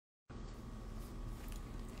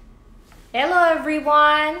Hello,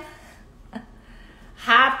 everyone.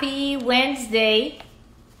 Happy Wednesday.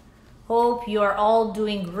 Hope you're all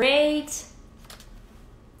doing great.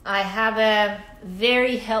 I have a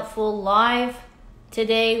very helpful live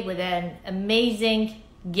today with an amazing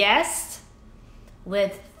guest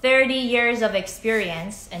with 30 years of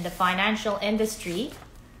experience in the financial industry.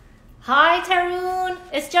 Hi, Tarun.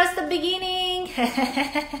 It's just the beginning.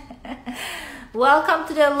 Welcome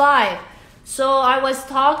to the live. So I was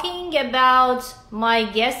talking about my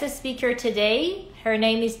guest speaker today. Her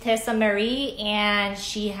name is Tessa-Marie, and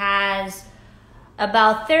she has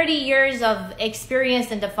about 30 years of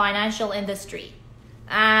experience in the financial industry.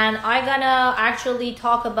 And I'm gonna actually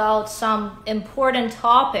talk about some important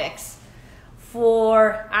topics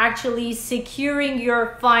for actually securing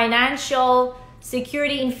your financial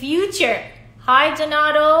security in future. Hi,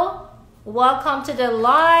 Donato. Welcome to the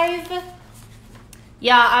live.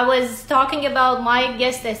 Yeah, I was talking about my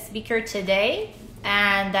guest speaker today,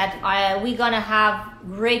 and that we're gonna have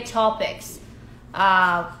great topics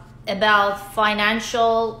about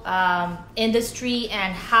financial industry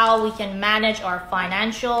and how we can manage our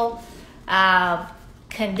financial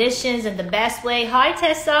conditions in the best way. Hi,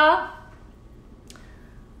 Tessa.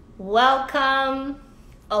 Welcome.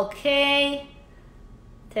 Okay.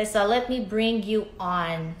 Tessa, let me bring you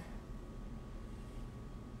on.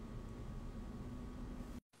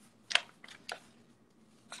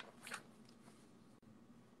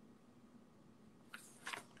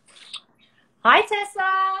 Hi,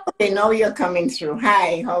 Tessa. Okay, now you're coming through.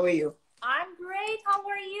 Hi, how are you? I'm great. How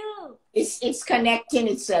are you? It's connecting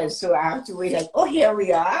itself, so I have to wait. Oh, here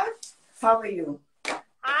we are. How are you?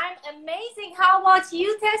 I'm amazing. How about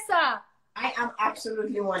you, Tessa? I am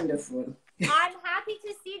absolutely wonderful. I'm happy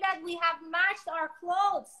to see that we have matched our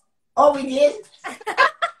clothes. Oh, we did? That's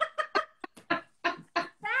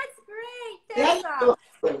great, That is Tessa. so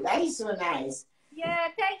cool. That is so nice. Yeah,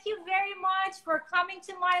 thank you very much for coming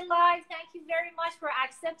to my live. Thank you very much for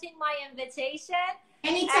accepting my invitation.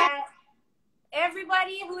 Anytime.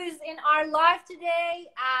 Everybody who is in our live today,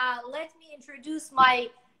 let me introduce my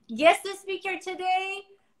guest speaker today.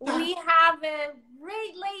 We have a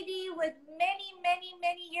great lady with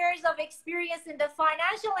many years of experience in the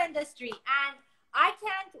financial industry. And I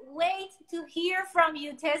can't wait to hear from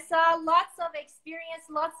you, Tessa. Lots of experience,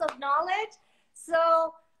 lots of knowledge.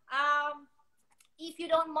 So, if you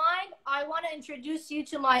don't mind, I want to introduce you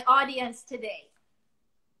to my audience today.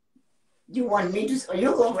 You want me to?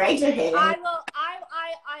 You go right ahead. I will.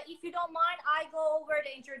 If you don't mind, I go over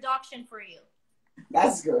the introduction for you.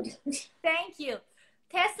 That's good. Thank you.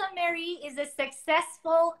 Tessa-Marie is a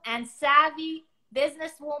successful and savvy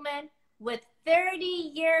businesswoman with 30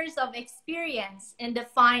 years of experience in the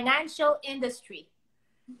financial industry.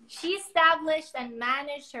 She established and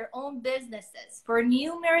managed her own businesses for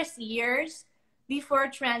numerous years before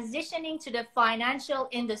transitioning to the financial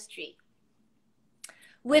industry.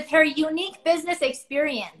 With her unique business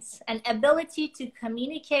experience and ability to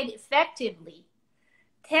communicate effectively,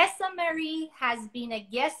 Tessa-Marie has been a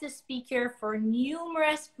guest speaker for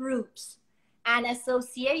numerous groups and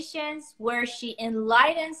associations where she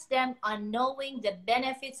enlightens them on knowing the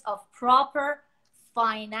benefits of proper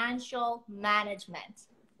financial management.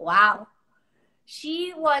 Wow.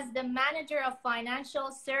 She was the manager of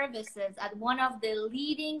financial services at one of the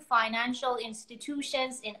leading financial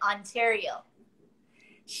institutions in Ontario.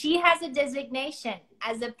 She has a designation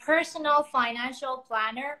as a personal financial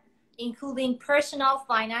planner, including personal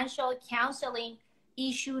financial counseling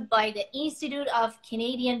issued by the Institute of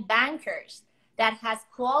Canadian Bankers that has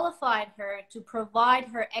qualified her to provide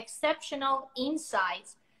her exceptional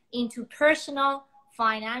insights into personal,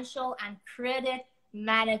 financial, and credit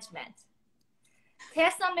management.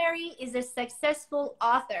 Tessa-Marie is a successful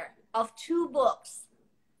author of 2 books,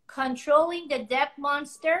 Controlling the Debt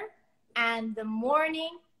Monster and The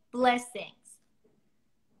Morning Blessings.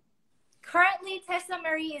 Currently,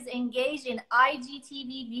 Tessa-Marie is engaged in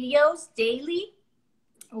IGTV videos daily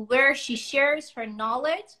where she shares her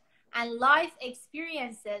knowledge and life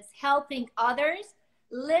experiences helping others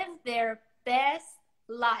live their best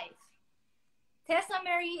life.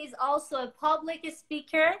 Tessa-Marie is also a public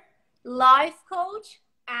speaker, life coach,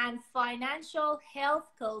 and financial health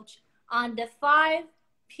coach on the 5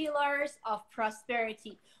 pillars of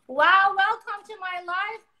prosperity. Wow, welcome to my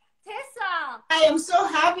live, Tessa. I am so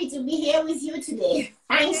happy to be here with you today.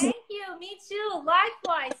 Thank you. Me too.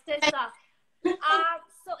 Likewise, Tessa.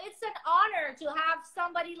 So it's an honor to have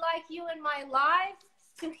somebody like you in my life,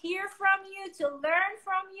 to hear from you, to learn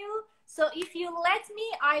from you. So if you let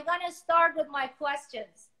me, I'm going to start with my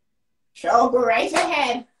questions. Sure, go right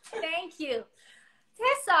ahead. Thank you.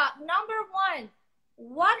 Tessa, number one,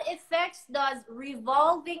 what effects does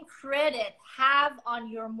revolving credit have on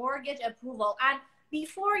your mortgage approval? And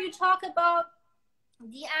before you talk about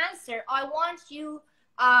the answer, I want you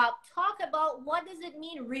talk about what does it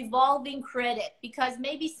mean revolving credit, because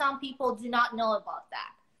maybe some people do not know about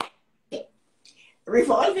that. Okay.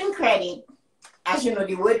 Revolving credit, as you know,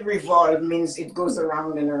 the word revolve means it goes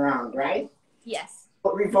around and around, right? Yes.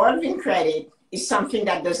 But revolving credit is something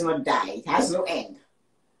that does not die. It has no end.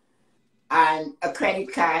 And a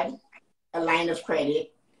credit card, a line of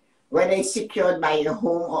credit, whether it's secured by your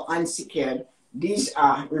home or unsecured, these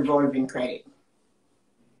are revolving credit.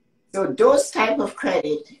 So those type of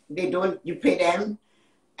credit, you pay them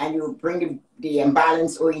and you bring the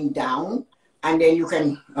balance owing down, and then you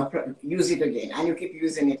can use it again, and you keep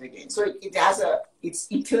using it again. So it's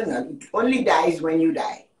eternal. It only dies when you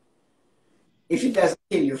die, if it doesn't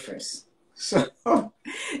kill you first. So,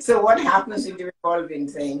 so what happens with the revolving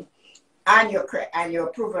thing and your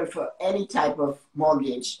approval for any type of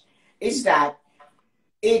mortgage is that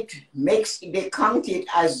they count it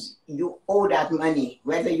as you owe that money,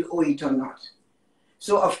 whether you owe it or not.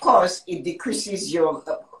 So of course, it decreases your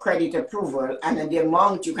credit approval and then the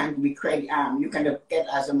amount you can get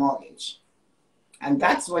as a mortgage. And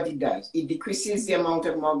that's what it does. It decreases the amount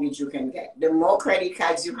of mortgage you can get. The more credit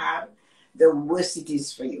cards you have, the worse it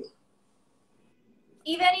is for you.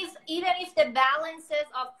 Even if the balances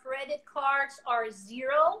of credit cards are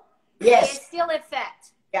zero, yes, they still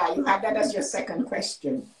affect. Yeah, you had that as your second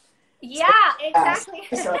question. Yeah, exactly.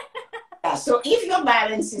 So if your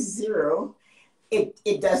balance is zero,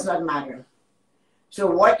 it does not matter. So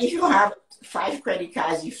what if you have 5 credit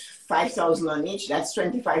cards, you $5,000 on each, that's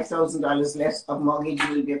 $25,000 less of mortgage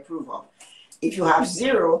you will be approved of. If you have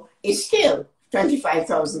zero, it's still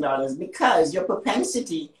 $25,000 because your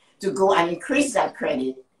propensity to go and increase that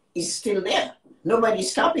credit is still there.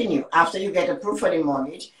 Nobody's stopping you. After you get approved for the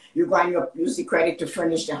mortgage, you go and you use the credit to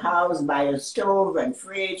furnish the house, buy a stove and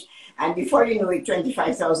fridge, and before you know it,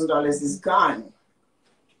 $25,000 is gone.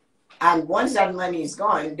 And once that money is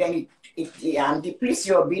gone, then it depletes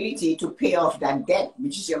your ability to pay off that debt,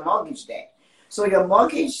 which is your mortgage debt. So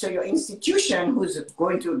your institution who's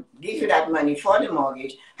going to give you that money for the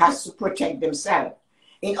mortgage has to protect themselves.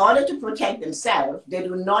 In order to protect themselves, they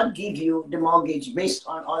do not give you the mortgage based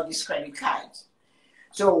on all these credit cards.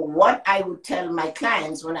 So what I would tell my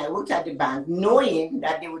clients when I worked at the bank, knowing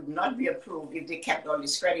that they would not be approved if they kept all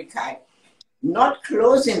this credit card, not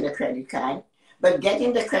closing the credit card, but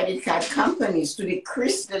getting the credit card companies to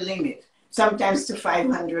decrease the limit, sometimes to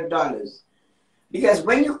 $500. Because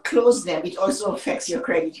when you close them, it also affects your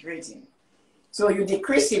credit rating. So you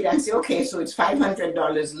decrease it and say, okay, so it's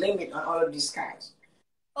 $500 limit on all of these cards.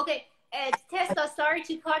 Okay, Tessa, sorry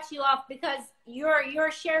to cut you off because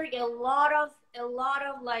you're sharing a lot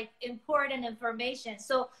of like important information.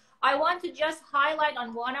 So I want to just highlight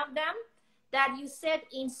on one of them that you said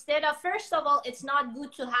instead of, first of all, it's not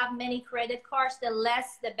good to have many credit cards. The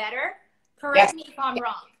less, the better. Correct me if I'm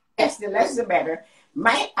wrong. Yes, the less, the better.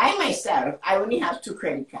 I myself, I only have 2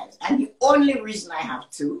 credit cards. And the only reason I have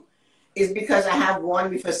 2 is because I have one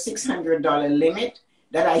with a $600 limit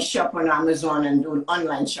that I shop on Amazon and do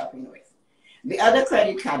online shopping with. The other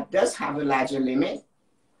credit card does have a larger limit,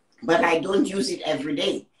 but I don't use it every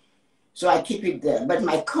day. So I keep it there. But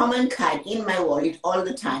my common card in my wallet all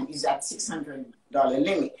the time is that $600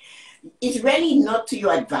 limit. It's really not to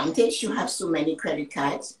your advantage to have so many credit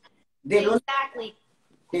cards. They don't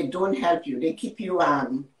help you. They keep you,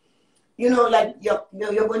 like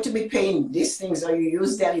you're going to be paying these things, or you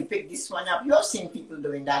use them, you pick this one up. You've seen people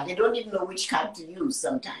doing that. They don't even know which card to use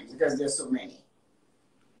sometimes because there's so many.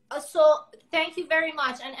 So thank you very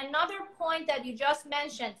much. And another point that you just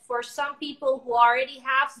mentioned, for some people who already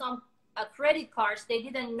have some credit cards, they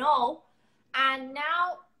didn't know. And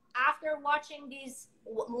now after watching these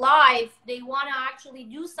live, they want to actually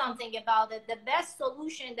do something about it. The best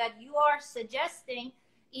solution that you are suggesting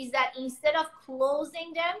is that instead of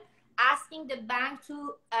closing them, asking the bank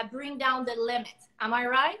to bring down the limit. Am I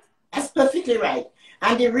right? That's perfectly right.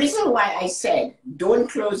 And the reason why I said don't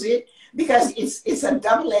close it, because it's a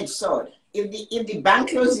double-edged sword. If the bank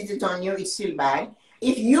closes it on you, it's still bad.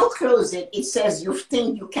 If you close it, it says you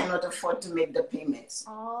think you cannot afford to make the payments.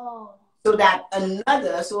 Oh. So that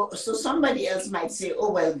so somebody else might say,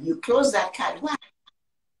 oh, well, you close that card. Why?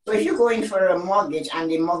 So if you go in for a mortgage and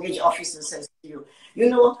the mortgage officer says to you, you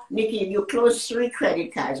know, Nikki, you closed 3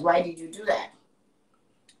 credit cards. Why did you do that?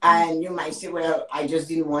 And you might say, well, I just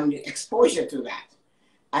didn't want the exposure to that.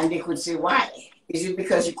 And they could say, why? Is it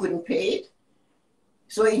because you couldn't pay it?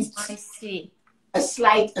 So it's I see. a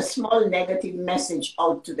small negative message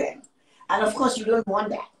out to them. And of course, you don't want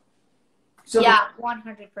that. So Yeah,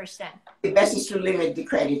 100%. the best is to limit the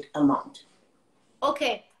credit amount.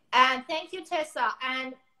 Okay, and thank you, Tessa.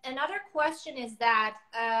 And another question is that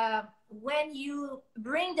when you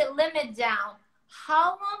bring the limit down, how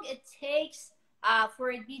long it takes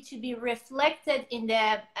for it to be reflected in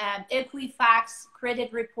the Equifax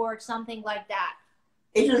credit report, something like that?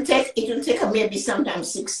 It will take maybe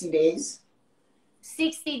sometimes 60 days.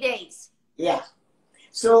 60 days. Yeah.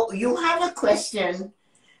 So you have a question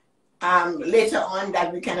later on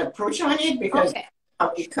that we can approach on it because Okay.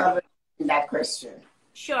 we covered that question.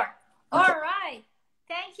 Sure. Okay. All right.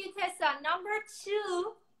 Thank you, Tessa. Number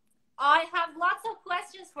 2, I have lots of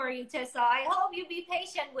questions for you, Tessa. I hope you be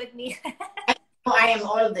patient with me. I am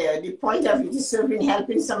all there. The point of it is serving,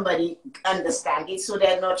 helping somebody understand it so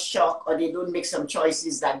they're not shocked or they don't make some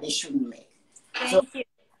choices that they shouldn't make. Thank you.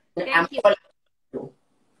 Thank you.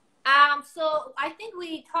 So I think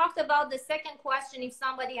we talked about the second question. If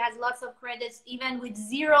somebody has lots of credits, even with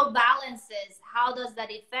 0 balances, how does that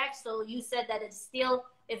affect? So you said that it still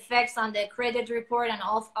affects on the credit report and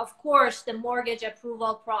of course the mortgage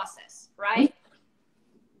approval process, right?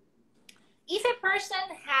 If a person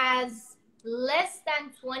has less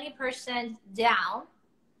than 20% down,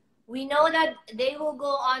 we know that they will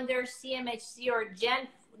go under CMHC or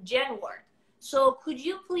Genworth. So could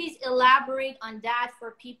you please elaborate on that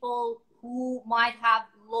for people who might have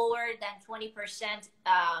lower than 20%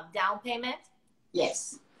 down payment?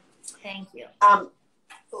 Yes. Thank you.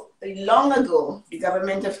 Long ago, the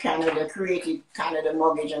government of Canada created Canada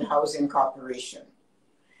Mortgage and Housing Corporation.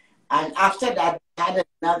 And after that, they had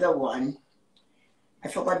another one. I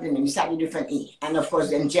forgot the name. It started with an E. And of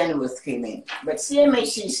course, then Genworth came in. But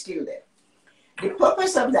CMHC is still there. The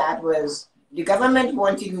purpose of that was the government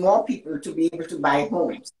wanted more people to be able to buy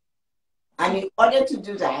homes. And in order to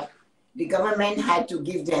do that, the government had to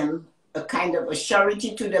give them a kind of a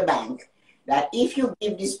surety to the bank that if you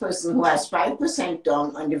give this person who has 5%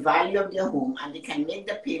 down on the value of their home and they can make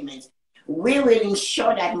the payments, we will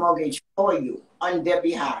insure that mortgage for you on their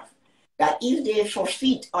behalf. That if they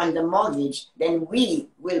forfeit on the mortgage, then we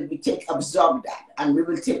will absorb that and we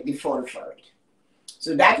will take the fall for it.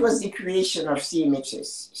 So that was the creation of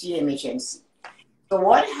CMHNC. So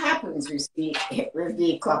what happens with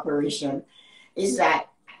the corporation is that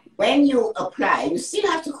when you apply, you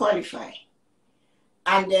still have to qualify.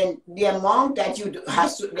 And then the amount that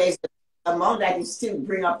there's the amount that you still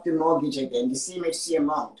bring up the mortgage again, the CMHC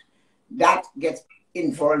amount, that gets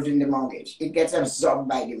involved in the mortgage. It gets absorbed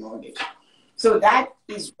by the mortgage. So that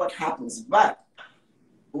is what happens. But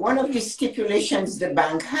one of the stipulations the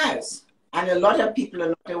bank has, and a lot of people are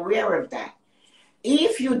not aware of that,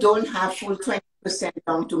 if you don't have full 20%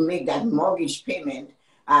 down to make that mortgage payment,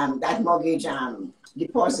 that mortgage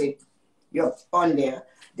deposit you're on there,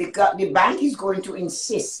 the bank is going to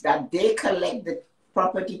insist that they collect the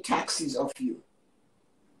property taxes of you.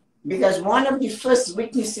 Because one of the first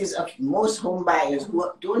witnesses of most home buyers who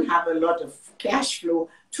don't have a lot of cash flow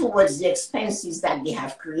towards the expenses that they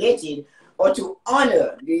have created or to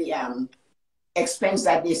honor the expense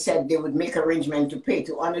that they said they would make arrangement to pay,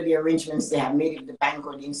 to honor the arrangements they have made with the bank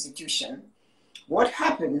or the institution, what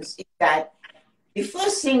happens is that the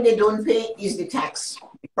first thing they don't pay is the tax,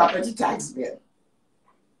 the property tax bill.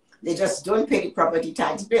 They just don't pay the property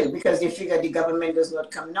tax bill because they figure the government does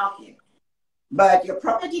not come knocking. But your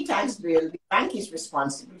property tax bill, the bank is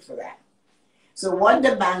responsible for that. So what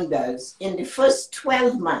the bank does in the first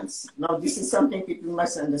 12 months, now this is something people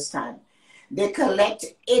must understand, they collect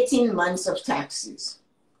 18 months of taxes.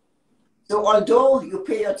 So although you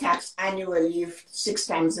pay your tax annually 6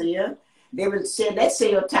 times a year, they will say, let's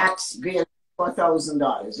say your tax bill is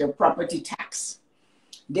 $4,000, your property tax.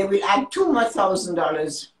 They will add $2 more thousand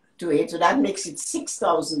to it, so that makes it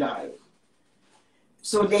 $6,000.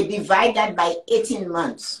 So they divide that by 18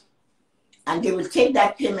 months, and they will take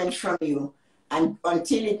that payment from you and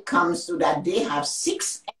until it comes to that they have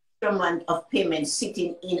 6 extra months of payments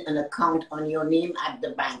sitting in an account on your name at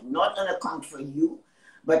the bank, not an account for you,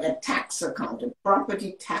 but a tax account, a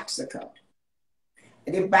property tax account.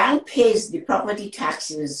 The bank pays the property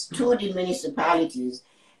taxes to the municipalities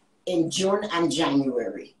in June and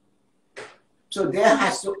January. So there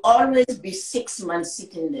has to always be 6 months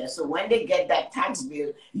sitting there. So when they get that tax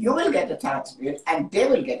bill, you will get a tax bill and they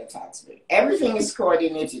will get a tax bill. Everything is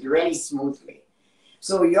coordinated really smoothly.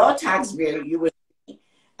 So your tax bill, you will pay,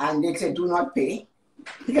 and they say do not pay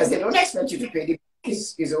because they don't expect you to pay. The bank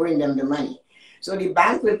is owing them the money. So the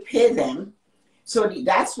bank will pay them. So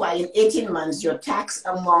that's why in 18 months, your tax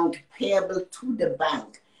amount payable to the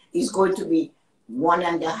bank is going to be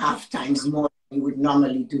 1.5 times more than you would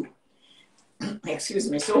normally do. Excuse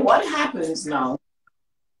me. So what happens now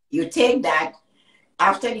You take that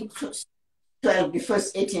after the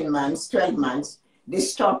first 18 months, 12 months,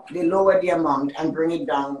 they lower the amount and bring it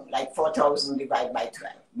down like 4,000 divided by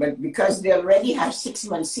 12. But because they already have 6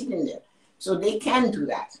 months sitting there, so they can do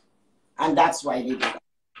that. And that's why they do that.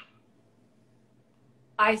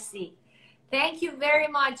 I see. Thank you very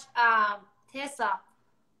much, Tessa.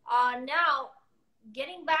 Now,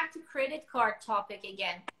 getting back to credit card topic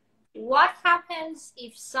again. What happens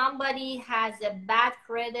if somebody has a bad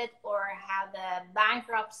credit or have a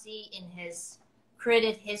bankruptcy in his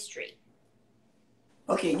credit history?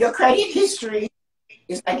 Okay, your credit history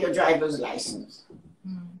is like your driver's license.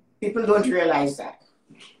 People don't realize that.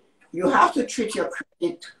 You have to treat your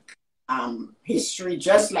credit history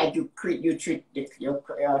just like you treat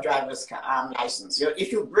your driver's license.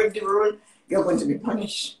 If you break the rule, you're going to be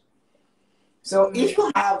punished. So if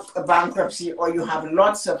you have a bankruptcy or you have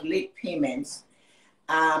lots of late payments,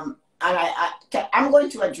 and I'm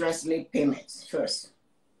going to address late payments first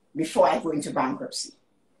before I go into bankruptcy.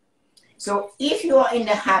 So if you are in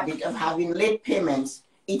the habit of having late payments,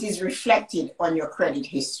 it is reflected on your credit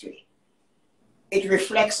history. It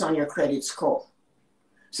reflects on your credit score.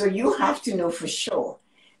 So you have to know for sure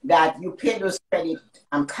that you pay those credit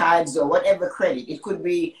cards or whatever credit.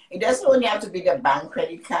 It doesn't only have to be the bank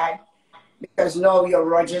credit card, because now your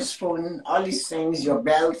Rogers phone, all these things, your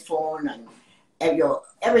Bell phone, and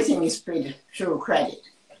everything is paid through credit.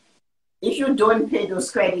 If you don't pay those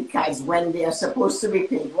credit cards when they are supposed to be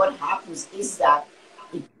paid, what happens is that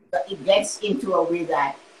it gets into a way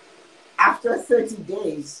that after 30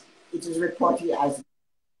 days, it is reported as.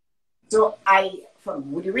 So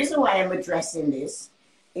the reason why I'm addressing this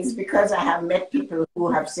is because I have met people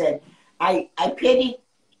who have said, I paid it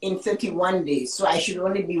in 31 days, so I should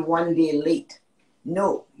only be 1 day late.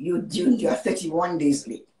 No, you're 31 days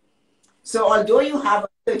late. So although you have a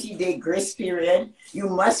 30-day grace period, you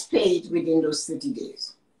must pay it within those 30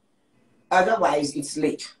 days. Otherwise, it's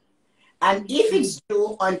late. And if it's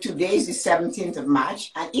due on today is the 17th of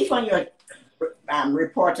March, and if on your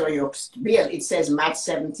report or your bill it says March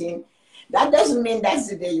 17th, that doesn't mean that's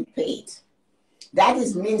the day you pay it. That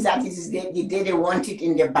means that it is the day they want it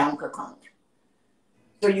in their bank account.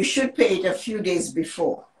 So you should pay it a few days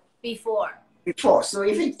before. Before. So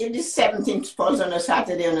if the 17th falls on a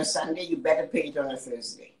Saturday or a Sunday, you better pay it on a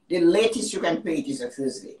Thursday. The latest you can pay it is a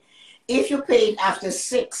Thursday. If you pay it after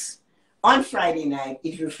 6 on Friday night,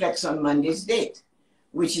 it reflects on Monday's date,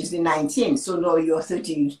 which is the 19th. So now you're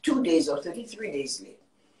 32 days or 33 days late.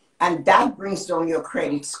 And that brings down your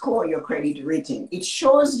credit score, your credit rating. It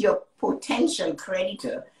shows your potential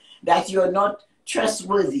creditor that you're not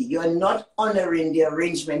trustworthy. You're not honoring the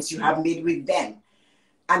arrangements you have made with them.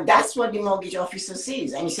 And that's what the mortgage officer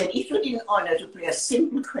says. And he said, if you didn't honor to pay a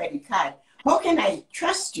simple credit card, how can I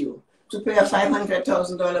trust you to pay a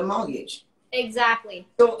 $500,000 mortgage? Exactly.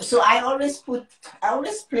 So I always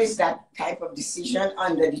place that type of decision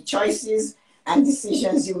under the choices and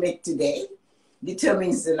decisions you make today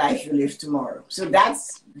determines the life you live tomorrow. So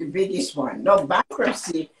that's the biggest one. Now,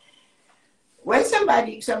 bankruptcy, when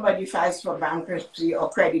somebody files for bankruptcy or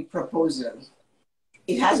credit proposal,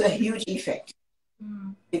 it has a huge effect.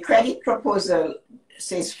 The credit proposal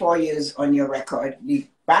says 4 years on your record. The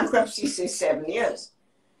bankruptcy says 7 years.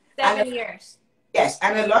 7 years. Yes,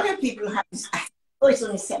 and a lot of people have this, oh, it's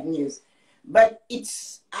only 7 years, but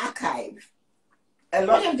it's archived. A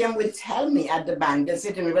lot of them will tell me at the bank, they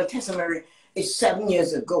say to me, well, Tessa-Marie, it's 7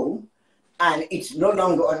 years ago, and it's no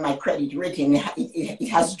longer on my credit rating. It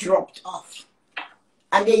has dropped off.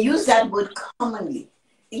 And they use that word commonly.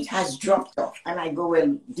 It has dropped off. And I go,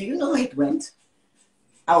 well, do you know where it went?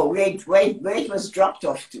 Oh, where it was dropped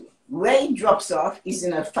off to. Where it drops off is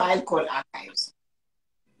in a file called archives.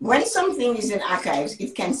 When something is in archives,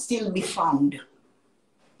 it can still be found.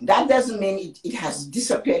 That doesn't mean it has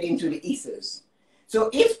disappeared into the ethers. So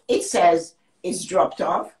if it says it's dropped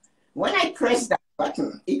off, when I press that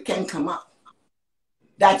button, it can come up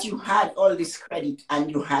that you had all this credit and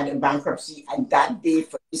you had a bankruptcy at that day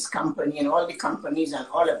for this company and all the companies and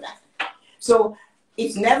all of that. So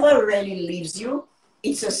it never really leaves you.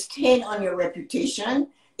 It's a stain on your reputation.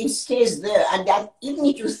 It stays there, and that even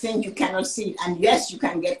if you think you cannot see it, and yes, you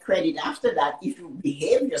can get credit after that if you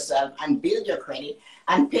behave yourself and build your credit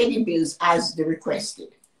and pay the bills as they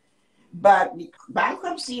requested. But the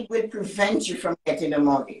bankruptcy will prevent you from getting a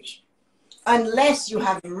mortgage unless you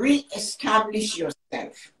have re-established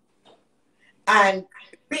yourself. And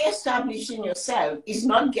re-establishing yourself is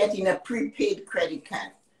not getting a prepaid credit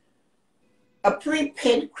card. A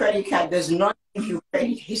prepaid credit card does not give you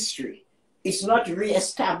credit history. It's not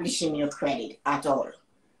re-establishing your credit at all.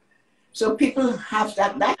 So people have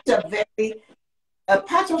that. That's a very a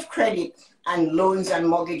part of credit and loans and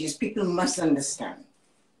mortgages people must understand.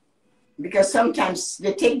 Because sometimes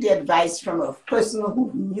they take the advice from a person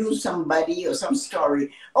who knew somebody or some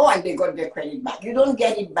story. Oh, and they got their credit back. You don't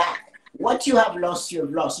get it back. What you have lost, you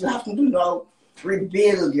have lost. You have to now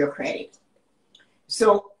rebuild your credit.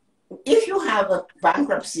 So if you have a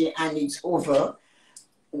bankruptcy and it's over,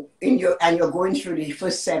 and you're going through the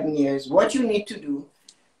first 7 years, what you need to do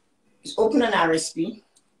is open an RSP,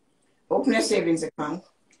 open a savings account,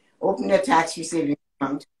 open a tax-free savings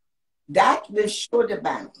account. That will show the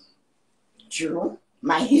bank, true,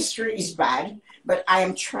 my history is bad, but I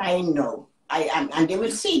am trying now. And they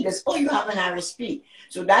will see this, oh, you have an RSP.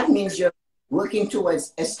 So that means you're working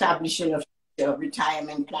towards establishing a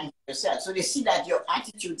retirement plan for yourself. So they see that your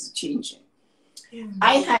attitudes are changing. Mm-hmm.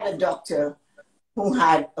 I had a doctor who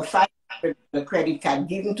had a $500 credit card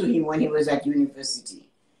given to him when he was at university.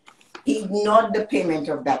 He ignored the payment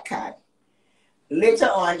of that card. Later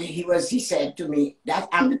on, he said to me, that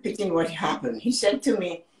I'm repeating what happened. He said to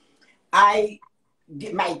me, I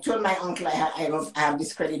told my uncle I have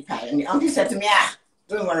this credit card. And the uncle said to me,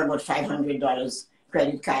 don't worry about $500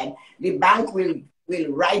 credit card. The bank will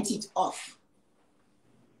write it off.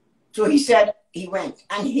 So he said he went,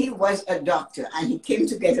 and he was a doctor, and he came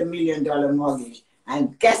to get $1 million mortgage.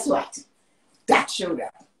 And guess what? That showed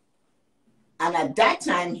up. And at that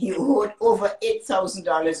time, he owed over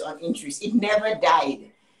 $8,000 on interest. It never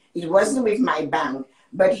died. It wasn't with my bank,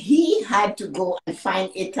 but he had to go and find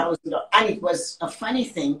 $8,000. And it was a funny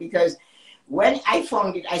thing because when I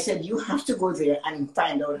found it, I said, you have to go there and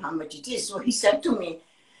find out how much it is. So he said to me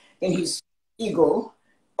in his ego,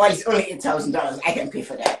 oh, it's only $8,000. I can pay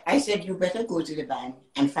for that. I said, you better go to the bank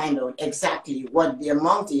and find out exactly what the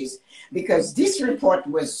amount is because this report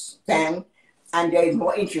was done and there is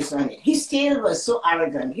more interest on it. He still was so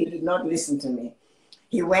arrogant. He did not listen to me.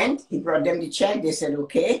 He went, he brought them the check. They said,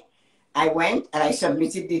 okay. I went and I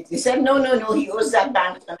submitted it. They said, no, he owes that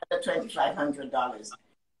bank another $2,500.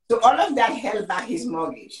 So all of that held back his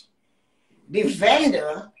mortgage. The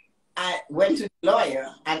vendor went to the lawyer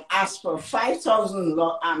and asked for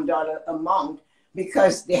 $5,000 amount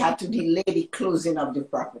because they had to delay the closing of the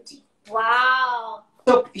property. Wow.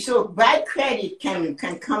 So bad credit can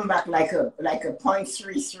come back like a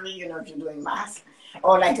 0.33, you know, if you're doing math,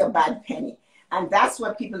 or like a bad penny. And that's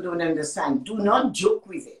what people don't understand. Do not joke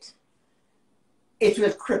with it. It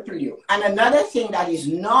will cripple you. And another thing that is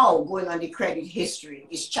now going on the credit history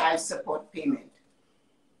is child support payment.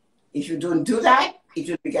 If you don't do that, it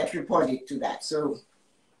will get reported to that. So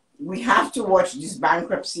we have to watch these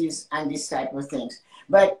bankruptcies and these type of things.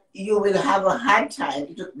 But you will have a hard time.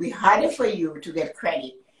 It will be harder for you to get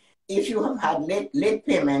credit if you have had late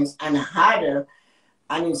payments, and harder,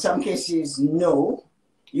 and in some cases, no.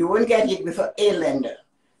 You won't get it with an A lender.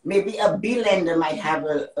 Maybe a B lender might have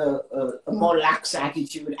a more lax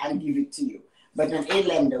attitude and give it to you, but an A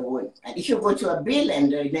lender won't. And if you go to a B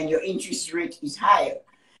lender, then your interest rate is higher.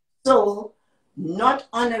 So not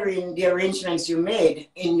honoring the arrangements you made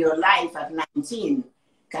in your life at 19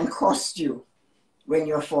 can cost you when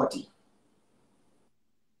you're 40.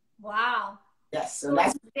 Wow. Yes, so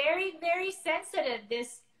that's very, very sensitive.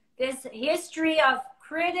 This history of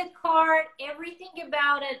credit card, everything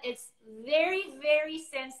about it, it's very, very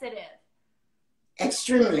sensitive.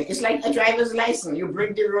 Extremely. It's like a driver's license. You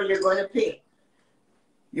break the rule, you're going to pay.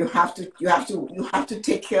 You have to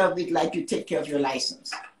take care of it like you take care of your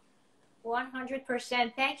license.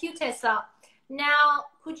 100%. Thank you, Tessa. Now,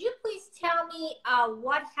 could you please tell me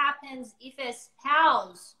what happens if a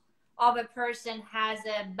spouse of a person has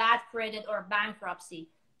a bad credit or bankruptcy?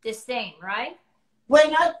 The same, right?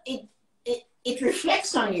 Well, it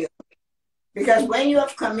reflects on you. Because when you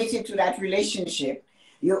have committed to that relationship,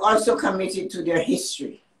 you're also committed to their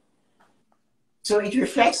history. So it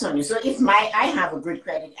reflects on you. So if I have a good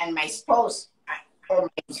credit and my spouse or my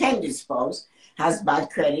intended spouse has bad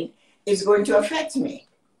credit, it's going to affect me.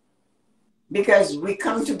 Because we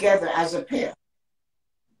come together as a pair.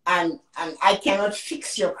 And I cannot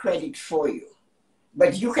fix your credit for you,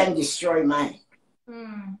 but you can destroy mine.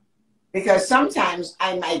 Mm. Because sometimes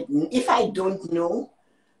I might, if I don't know,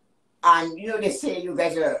 and you know, they say you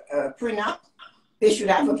get a prenup, they should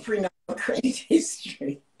have a prenup credit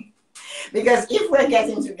history. Because if we're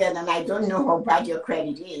getting together and I don't know how bad your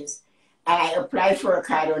credit is, and I apply for a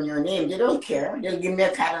card on your name, they don't care. They'll give me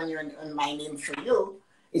a card on my name for you.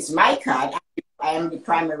 It's my card. I am the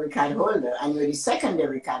primary card holder and you're the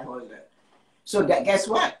secondary card holder. So that, guess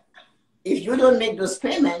what? If you don't make those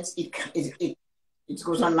payments, it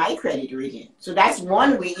goes on my credit rating. So that's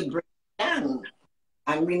one way it breaks down.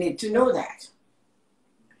 And we need to know that.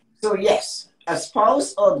 So yes, a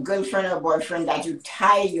spouse or girlfriend or boyfriend that you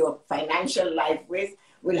tie your financial life with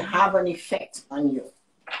will have an effect on you.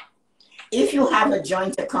 If you have a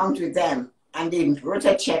joint account with them and they wrote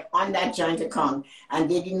a check on that joint account and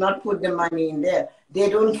they did not put the money in there, they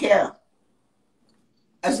don't care.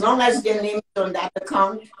 As long as their name is on that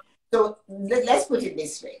account. So let's put it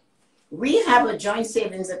this way. We have a joint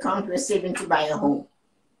savings account. We're saving to buy a home.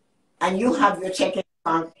 And you have your checking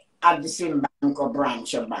account at the same bank or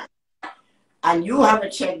branch or bank. And you have a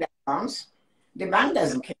check that comes. The bank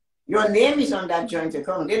doesn't care. Your name is on that joint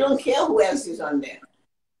account. They don't care who else is on there.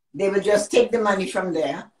 They will just take the money from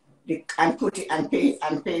there and put it and pay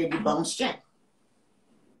the bounce check.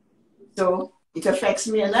 So it affects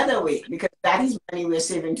me another way because that is money we're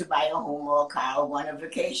saving to buy a home or a car or go on a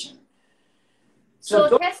vacation.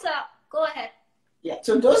 So Tessa, go ahead. Yeah,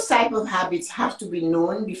 so those type of habits have to be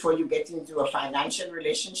known before you get into a financial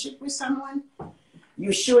relationship with someone.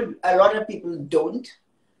 You should. A lot of people don't,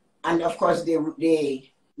 and of course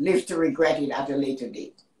they live to regret it at a later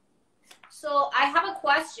date. So I have a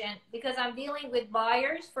question because I'm dealing with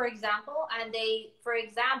buyers, for example, and they, for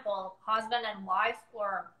example, husband and wife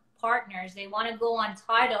or partners, they want to go on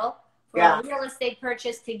title for a real estate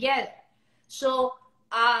purchase together. So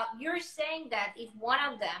you're saying that if one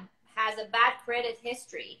of them has a bad credit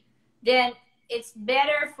history, then it's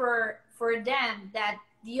better for them that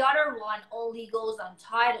the other one only goes on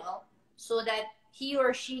title so that he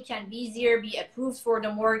or she can easier be approved for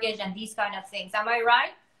the mortgage and these kind of things. Am I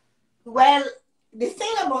right? Well, the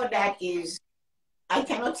thing about that is I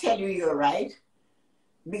cannot tell you you're right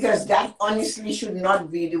because that honestly should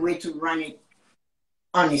not be the way to run it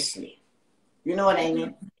honestly. You know what I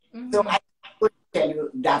mean? Mm-hmm. So I would tell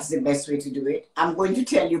you that's the best way to do it. I'm going to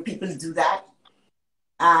tell you people do that.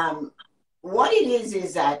 What it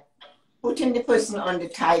is that putting the person on the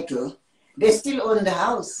title, they still own the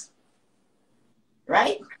house,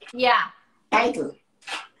 right? Yeah. Title.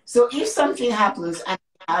 So if something happens and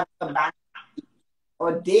they have a bank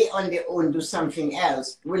or they on their own do something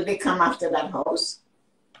else, will they come after that house?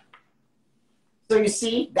 So you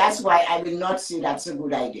see, that's why I will not say that's a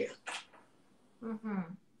good idea. Mm-hmm.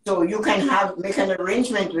 So you can make an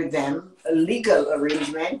arrangement with them, a legal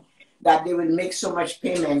arrangement, that they will make so much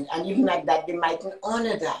payment, and even like that, they mightn't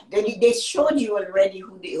honor that. They showed you already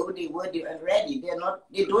who they were already.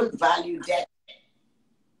 They don't value debt.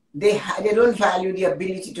 They don't value the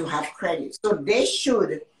ability to have credit. So they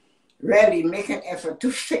should really make an effort to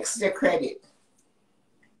fix their credit.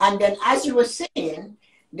 And then, as you were saying,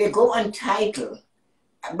 they go on title.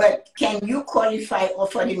 But can you qualify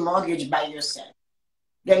for the mortgage by yourself?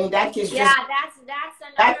 Then in that case, that's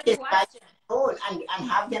another question. And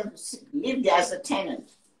have them live there as a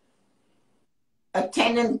tenant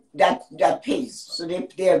that pays. So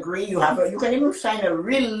they agree. You can even sign a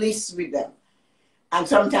real lease with them. And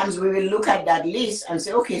sometimes we will look at that lease and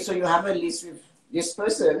say, okay, so you have a lease with this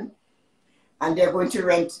person and they're going to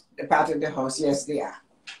rent a part of the house. Yes, they are.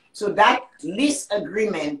 So that lease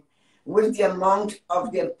agreement with the amount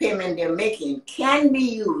of the payment they're making can be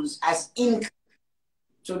used as income.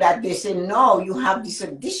 So that they say, no, you have this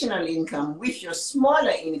additional income. With your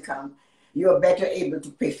smaller income, you're better able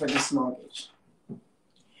to pay for this mortgage.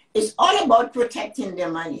 It's all about protecting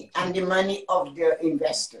their money and the money of their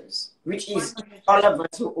investors, which is 100%. All of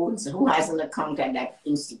us who has an account at that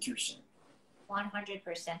institution.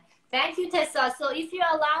 100%. Thank you, Tessa. So if you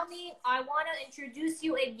allow me, I want to introduce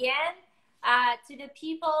you again to the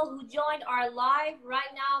people who joined our live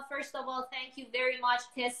right now. First of all, thank you very much,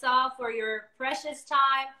 Tessa, for your precious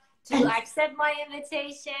time to accept my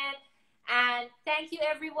invitation. And thank you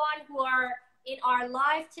everyone who are in our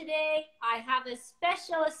live today. I have a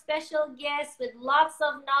special guest with lots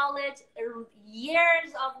of knowledge,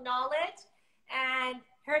 years of knowledge. And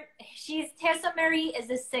she's Tessa-Marie is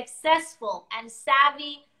a successful and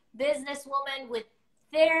savvy businesswoman with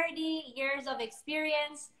 30 years of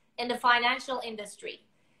experience in the financial industry.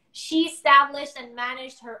 She established and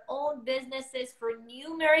managed her own businesses for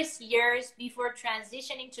numerous years before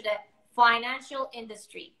transitioning to the financial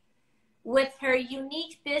industry. With her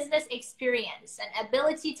unique business experience and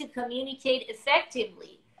ability to communicate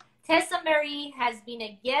effectively, Tessa-Marie has been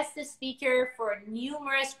a guest speaker for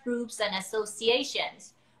numerous groups and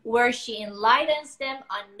associations where she enlightens them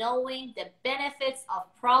on knowing the benefits of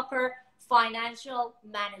proper financial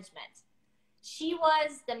management. She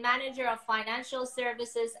was the manager of financial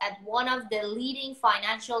services at one of the leading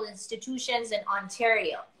financial institutions in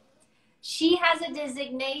Ontario. She has a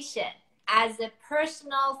designation as a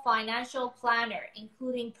personal financial planner,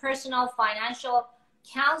 including personal financial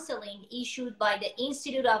counseling issued by the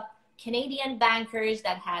Institute of Canadian Bankers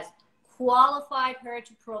that has qualified her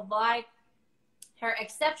to provide her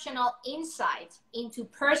exceptional insight into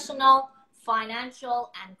personal,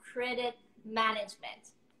 financial, and credit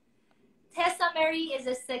management. Tessa-Marie is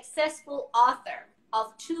a successful author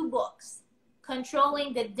of 2 books,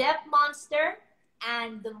 Controlling the Debt Monster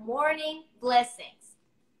and The Morning Blessings.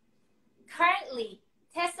 Currently,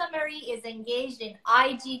 Tessa-Marie is engaged in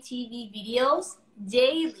IGTV videos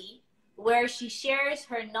daily where she shares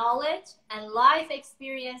her knowledge and life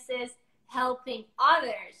experiences helping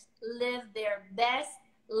others live their best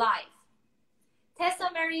life.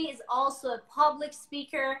 Tessa-Marie is also a public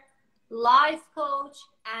speaker, life coach,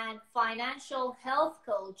 and financial health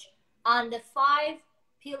coach on the 5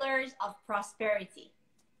 pillars of prosperity.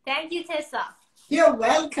 Thank you, Tessa. You're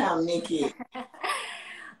welcome, Nikki.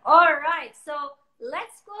 All right, so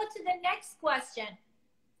let's go to the next question.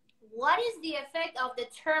 What is the effect of the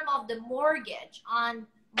term of the mortgage on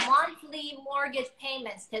monthly mortgage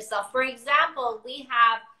payments, Tessa? For example, we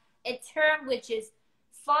have a term which is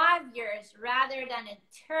 5 years rather than a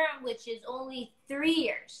term which is only 3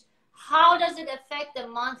 years. How does it affect the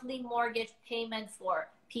monthly mortgage payment for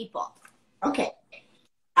people? Okay.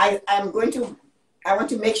 I want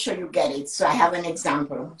to make sure you get it. So I have an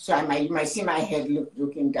example. So you might see my head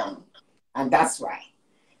looking down. And that's why.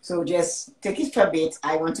 So just take it for a bit.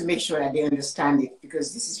 I want to make sure that they understand it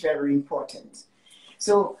because this is very important.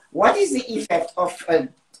 So what is the effect of a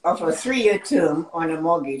 3-year term on a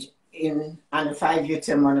mortgage and a 5-year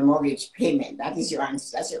term on a mortgage payment? That is your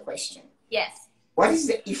answer. That's your question. Yes. What is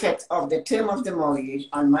the effect of the term of the mortgage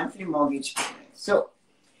on monthly mortgage payment? So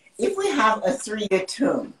if we have a 3-year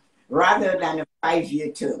term rather than a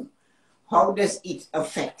 5-year term, how does it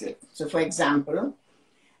affect it? So for example,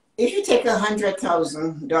 if you take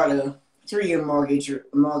 $100,000 3-year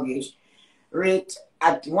mortgage rate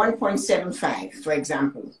at 1.75, for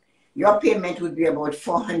example, your payment would be about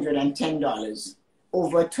 $410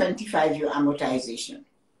 over 25-year amortization.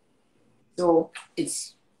 So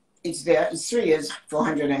it's there, it's 3 years,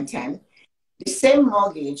 410. The same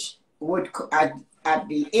mortgage would, at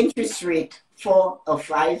the interest rate for a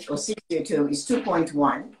 5 or 6-year term is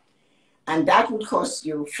 2.1, and that would cost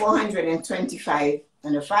you $425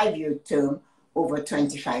 on a 5-year term over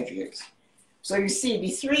 25 years. So you see, the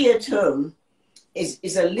 3-year term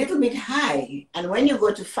is a little bit high, and when you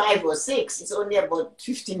go to 5 or 6, it's only about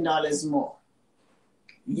 $15 more.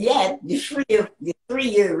 Yet the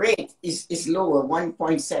 3-year rate is lower,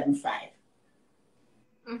 1.75.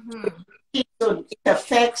 Mm-hmm. So it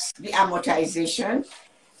affects the amortization,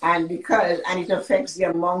 and it affects the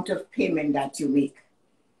amount of payment that you make.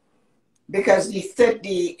 Because the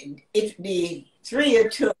 3-year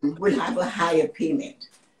term will have a higher payment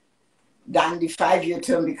than the 5-year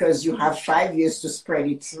term because you have 5 years to spread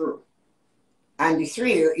it through. And the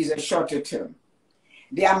 3-year is a shorter term.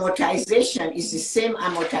 The amortization is the same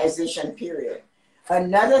amortization period.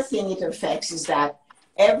 Another thing it affects is that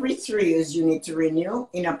every 3 years you need to renew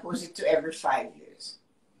in opposite to every 5 years.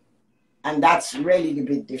 And that's really the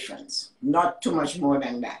big difference. Not too much more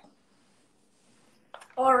than that.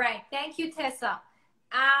 All right. Thank you, Tessa.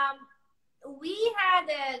 We had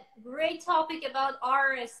a great topic about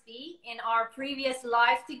RRSP in our previous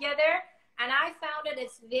live together, and I found that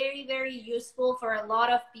it's very, very useful for a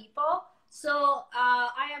lot of people. So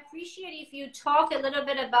I appreciate if you talk a little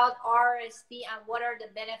bit about RRSP and what are the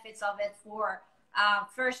benefits of it for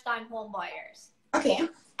first-time home buyers. Okay,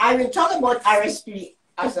 I will talk about RSP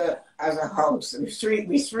as a house with three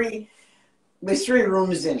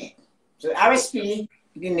rooms in it. So RSP,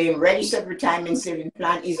 the name Registered Retirement Savings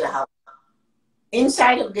Plan, is a house.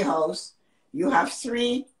 Inside of the house, you have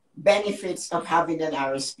 3 benefits of having an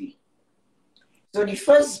RSP. So the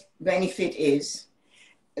first benefit is,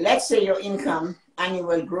 let's say your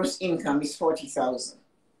annual gross income is $40,000,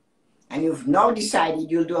 and you've now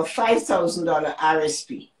decided you'll do a $5,000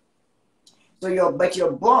 RSP. So your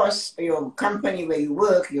boss, your company where you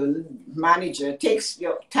work, your manager takes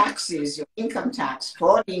your taxes, your income tax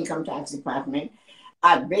for the income tax department,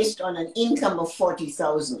 based on an income of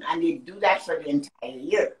 $40,000, and they do that for the entire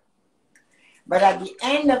year. But at the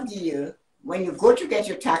end of the year, when you go to get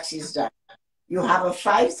your taxes done, you have a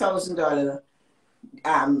 $5,000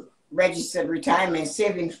 registered retirement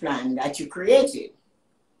savings plan that you created.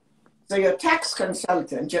 So your tax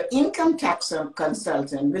consultant, your income tax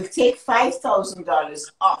consultant, will take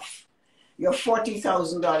 $5,000 off your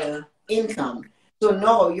 $40,000 income. So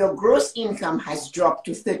now your gross income has dropped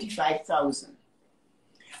to $35,000.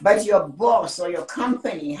 But your boss or your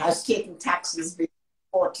company has taken taxes below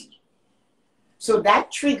 $40,000. So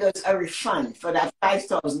that triggers a refund for that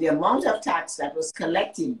 $5,000, the amount of tax that was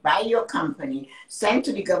collected by your company, sent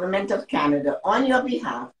to the government of Canada on your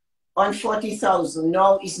behalf, on 40,000.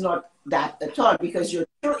 Now it's not that at all because your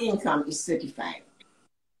true income is 35.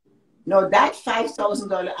 Now that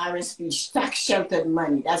 $5,000 RSP is tax sheltered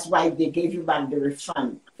money. That's why they gave you back the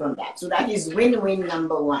refund from that. So that is win-win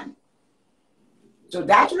number one. So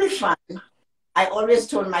that refund, I always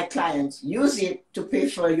told my clients, use it to pay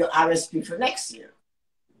for your RSP for next year.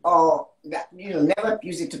 Or never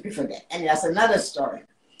use it to pay for that. And that's another story.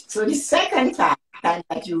 So the second time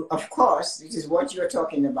that you, of course, this is what you're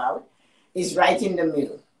talking about, is right in the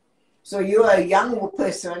middle. So you're a young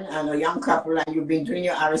person and a young couple and you've been doing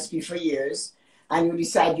your RSP for years and you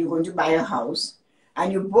decide you're going to buy a house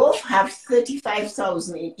and you both have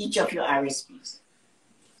 $35,000 in each of your RSPs.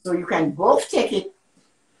 So you can both take it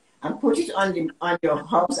and put it on your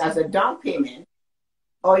house as a down payment,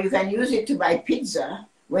 or you can use it to buy pizza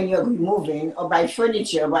when you're moving, or buy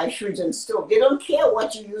furniture, buy fridge and stove. They don't care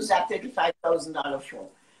what you use that $35,000 for.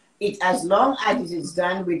 As long as it is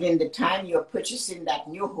done within the time you're purchasing that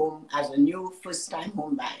new home as a new first-time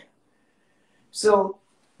home buyer. So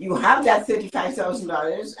you have that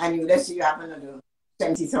 $35,000 and let's say you have another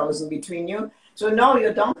 $70,000 between you. So now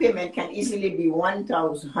your down payment can easily be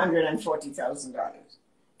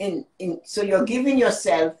 $140,000. So you're giving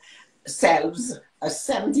yourselves a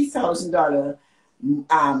 $70,000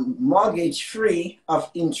 mortgage free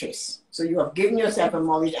of interest. So you have given yourself a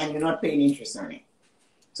mortgage and you're not paying interest on it.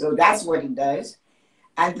 So that's what it does.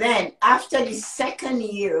 And then after the second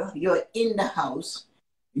year you're in the house,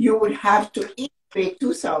 you would have to pay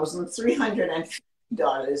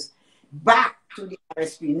 $2,350 back to the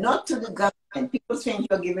RSP, not to the government. People think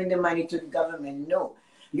you're giving the money to the government. No,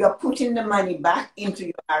 you're putting the money back into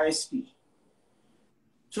your RSP.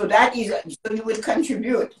 So so you would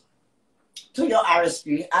contribute to your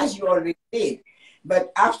RSP as you already did.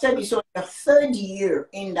 But after the third year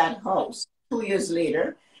in that house, 2 years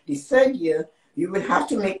later, the third year, you will have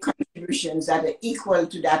to make contributions that are equal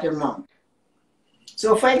to that amount.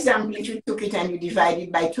 So for example, if you took it and you divide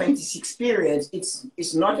it by 26 periods,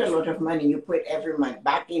 it's not a lot of money. You put every month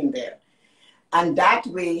back in there. And that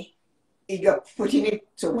way, you're putting it,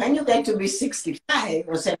 so when you get to be 65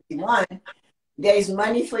 or 71, there is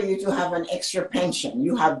money for you to have an extra pension.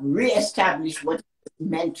 You have reestablished what it's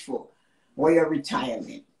meant for your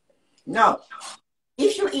retirement. Now,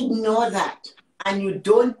 if you ignore that and you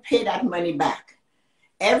don't pay that money back,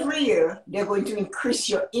 every year they're going to increase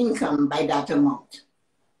your income by that amount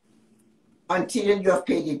until you have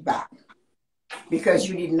paid it back because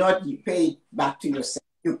you did not pay it back to yourself.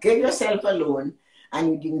 You gave yourself a loan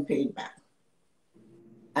and you didn't pay it back.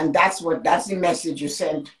 And that's the message you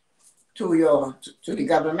sent to the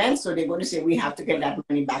government. So they're going to say, we have to get that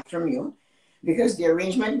money back from you because the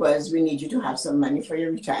arrangement was we need you to have some money for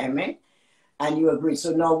your retirement. And you agree.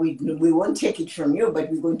 So now we won't take it from you,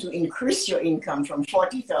 but we're going to increase your income from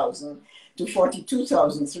 $40,000 to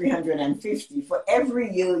 $42,350 for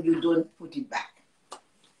every year you don't put it back.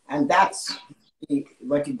 And that's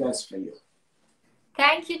what it does for you.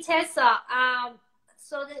 Thank you, Tessa.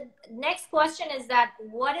 So the next question is that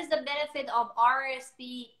what is the benefit of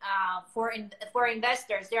RSP for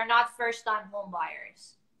investors? They're not first-time home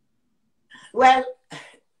buyers. Well,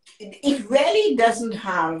 it really doesn't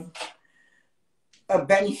have a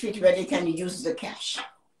benefit where they can use the cash.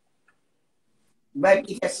 But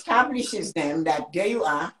it establishes them that there you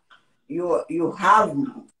are, you have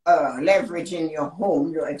leverage in your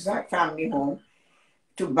home, your exact family home,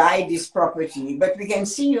 to buy this property. But we can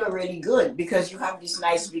see you're really good because you have this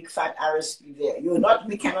nice big fat RSP there.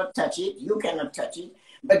 We cannot touch it, you cannot touch it,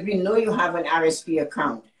 but we know you have an RSP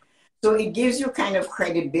account. So it gives you kind of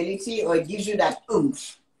credibility, or it gives you that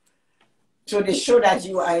oomph. So they show that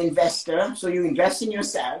you are an investor. So you invest in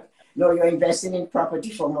yourself. No, you're investing in property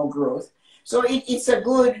for more growth. So it's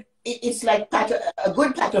like a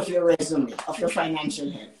good part of your resume, of your financial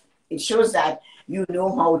health. It shows that you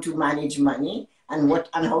know how to manage money and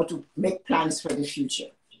how to make plans for the future.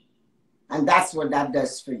 And that's what that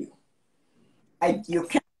does for you. It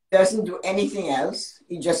doesn't do anything else.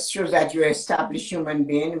 It just shows that you're an established human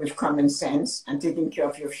being with common sense and taking care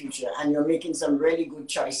of your future, and you're making some really good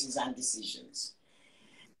choices and decisions.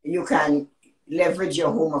 You can leverage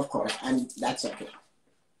your home, of course, and that's okay.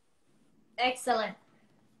 Excellent.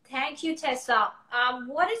 Thank you, Tessa.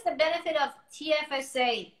 What is the benefit of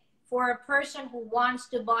TFSA for a person who wants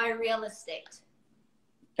to buy real estate?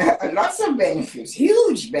 Lots of benefits,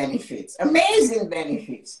 huge benefits, amazing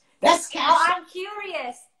benefits. That's cash. Oh, I'm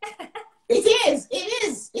curious. It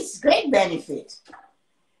is. It's great benefit.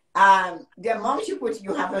 The amount you put,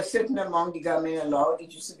 you have a certain amount the government allowed.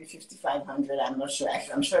 It used to be $5,500. I'm not sure.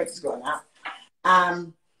 I'm sure it's gone up.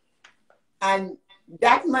 And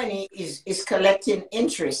that money is collecting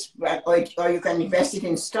interest, right? Or you can invest it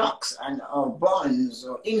in stocks and or bonds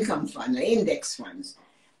or income fund or index funds.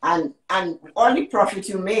 And all the profit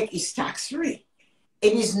you make is tax free.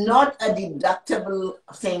 It is not a deductible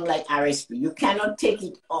thing like RSP. You cannot take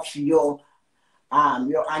it off your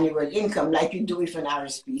annual income like you do with an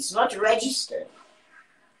RSP. It's not registered.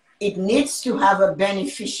 It needs to have a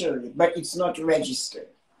beneficiary, but it's not registered.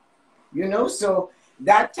 You know, so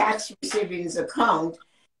that tax savings account,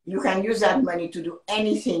 you can use that money to do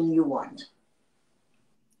anything you want.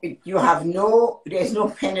 There's no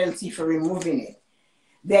penalty for removing it.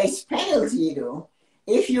 There is penalty though,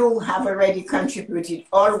 if you have already contributed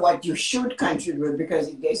all what you should contribute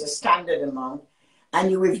because there's a standard amount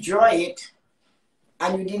and you withdraw it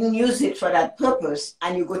and you didn't use it for that purpose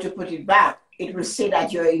and you go to put it back, it will say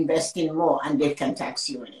that you're investing more and they can tax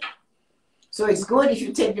you on it. So it's good if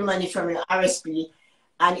you take the money from your RSP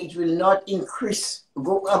and it will not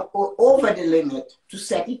go up or over the limit to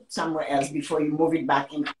set it somewhere else before you move it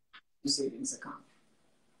back into the savings account.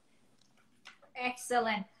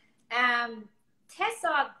 Excellent.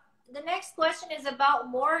 Tessa, the next question is about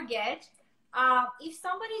mortgage. If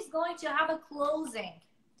somebody's going to have a closing,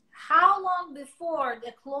 how long before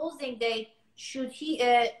the closing date should he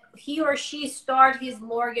or she start his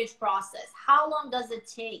mortgage process? How long does it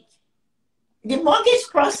take? The mortgage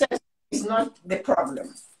process is not the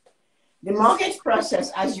problem. The mortgage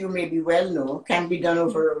process, as you maybe well know, can be done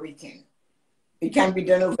over a weekend. It can be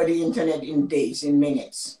done over the internet in days, in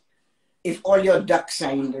minutes, if all your ducks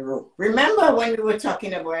are in the row. Remember when we were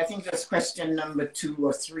talking about, I think it was question number 2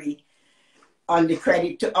 or 3, on the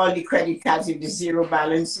credit to all the credit cards with the zero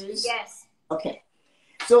balances? Yes. Okay.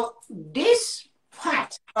 So this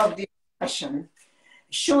part of the discussion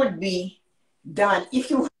should be done.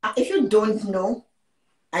 If you don't know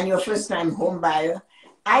and you're a first-time home buyer,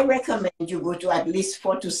 I recommend you go to at least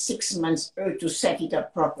 4 to 6 months early to set it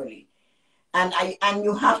up properly. And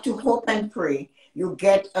you have to hope and pray you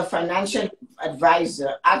get a financial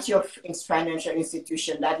advisor at your financial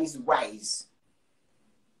institution that is wise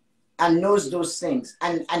and knows those things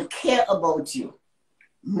and care about you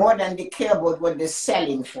more than they care about what they're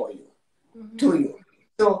selling for you, to you.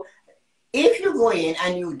 So if you go in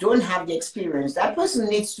and you don't have the experience, that person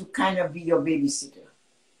needs to kind of be your babysitter.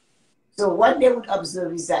 So what they would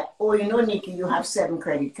observe is that, oh, you know, Nikki, you have 7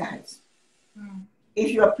 credit cards.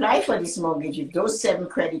 If you apply for this mortgage, if those 7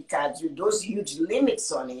 credit cards with those huge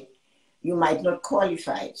limits on it, you might not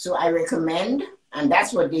qualify. So I recommend, and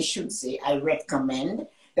that's what they should say, I recommend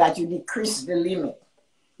that you decrease the limit.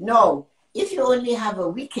 No, if you only have a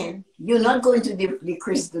weekend, you're not going to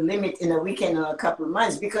decrease the limit in a weekend or a couple of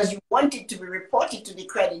months because you want it to be reported to the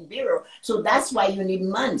credit bureau. So that's why you need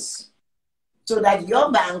months. So that your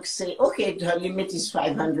bank say, okay, the limit is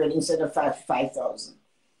 500 instead of 5,000.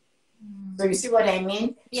 So you see what I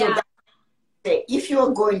mean? Yeah. So if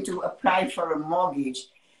you're going to apply for a mortgage,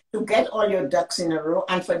 to get all your ducks in a row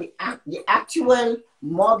and for the actual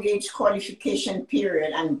mortgage qualification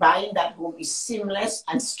period and buying that home is seamless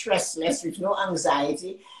and stressless with no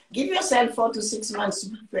anxiety, give yourself 4 to 6 months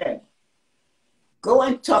to prepare. Go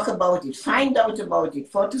and talk about it. Find out about it.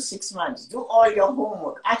 4 to 6 months. Do all your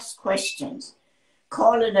homework. Ask questions.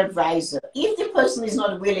 Call an advisor. If the person is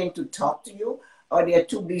not willing to talk to you or they're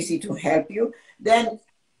too busy to help you, then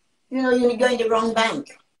you're in the wrong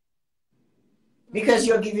bank because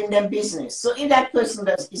you're giving them business. So if that person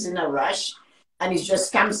is in a rush and it's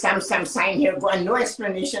just come, sign here, go, and no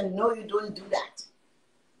explanation, no, you don't do that.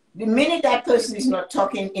 The minute that person is not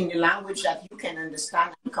talking in the language that you can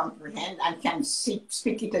understand and comprehend and can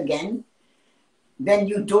speak it again, then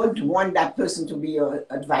you don't want that person to be your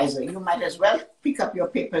advisor. You might as well pick up your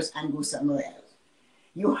papers and go somewhere else.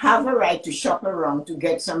 You have a right to shop around to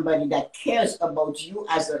get somebody that cares about you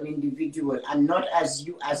as an individual and not as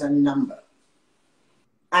you as a number.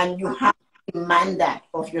 And you have to demand that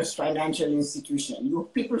of your financial institution.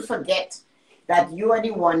 People forget that you are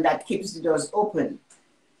the one that keeps the doors open.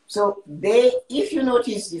 So if you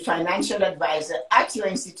notice the financial advisor at your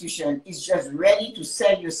institution is just ready to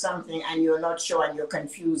sell you something and you're not sure and you're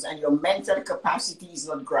confused and your mental capacity is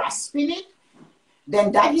not grasping it,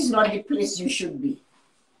 then that is not the place you should be.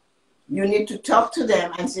 You need to talk to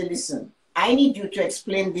them and say, listen, I need you to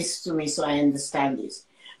explain this to me so I understand this.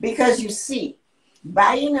 Because you see,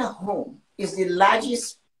 buying a home is the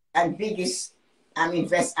largest and biggest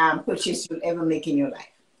purchase you'll ever make in your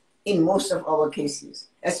life, in most of our cases,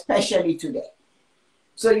 especially today.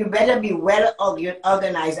 So you better be well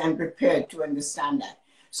organized and prepared to understand that.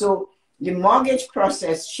 So the mortgage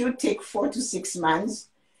process should take 4 to 6 months.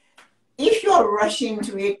 if you're rushing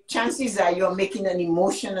to it, chances are you're making an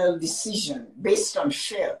emotional decision based on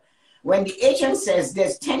fear. When the agent says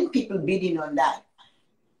there's 10 people bidding on that,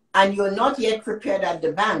 and you're not yet prepared at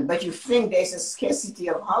the bank, but you think there's a scarcity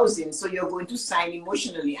of housing, so you're going to sign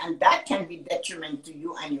emotionally, and that can be detrimental to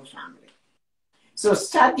you and your family. So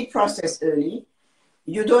start the process early.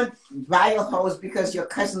 You don't buy a house because your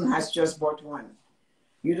cousin has just bought one.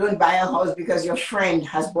 You don't buy a house because your friend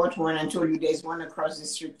has bought one and told you there's one across the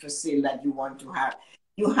street for sale that you want to have.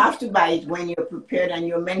 You have to buy it when you're prepared and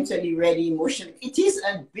you're mentally ready, emotionally. It is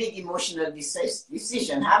a big emotional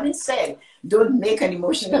decision. Having said, don't make an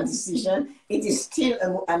emotional decision. It is still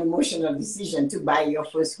an emotional decision to buy your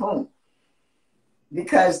first home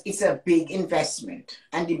because it's a big investment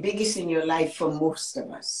and the biggest in your life for most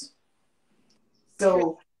of us.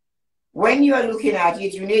 So when you are looking at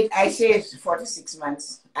it, you need, I say 4 to 6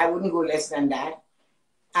 months. I wouldn't go less than that.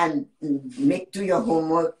 And do your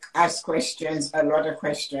homework, ask questions, a lot of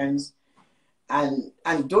questions, and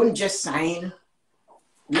don't just sign.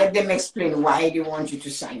 Let them explain why they want you to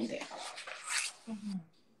sign there. Mm-hmm.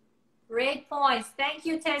 Great points. Thank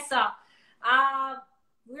you, Tessa.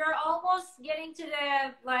 We're almost getting to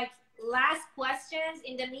the last questions.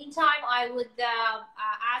 In the meantime, I would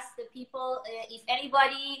ask the people if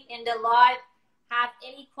anybody in the live have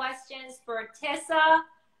any questions for Tessa.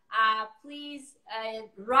 Please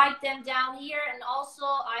write them down here. And also,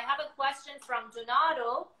 I have a question from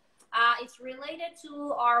Donato. It's related to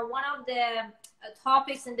one of the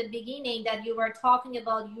topics in the beginning that you were talking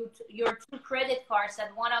about, your 2 credit cards,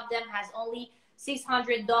 that one of them has only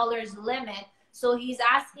 $600 limit. So he's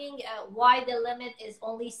asking why the limit is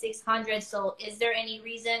only 600. So is there any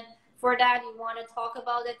reason for that? You want to talk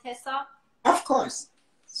about it, Tessa? Of course,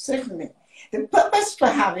 certainly. The purpose for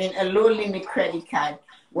having a low limit credit card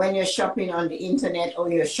when you're shopping on the internet or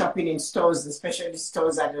you're shopping in stores, especially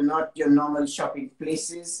stores that are not your normal shopping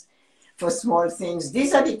places for small things.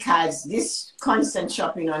 These are the cards, this constant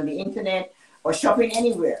shopping on the internet or shopping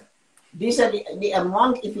anywhere. These are the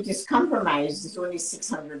amount, if it is compromised, it's only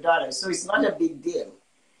 $600. So it's not a big deal.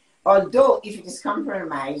 Although if it is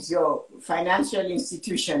compromised, your financial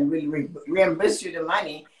institution will reimburse you the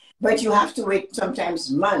money, but you have to wait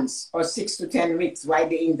sometimes months or 6 to 10 weeks while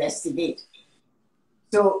they investigate.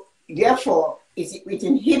 So therefore, it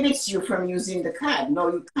inhibits you from using the card. No,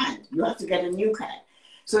 you can't. You have to get a new card.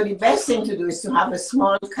 So the best thing to do is to have a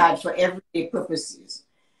small card for everyday purposes.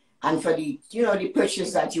 And for the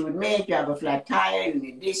purchase that you would make, you have a flat tire, you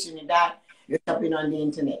need this, you need that, you're shopping on the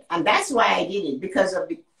internet. And that's why I did it, because of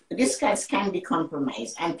these cards can be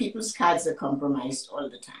compromised, and people's cards are compromised all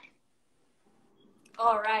the time.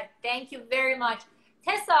 All right. Thank you very much.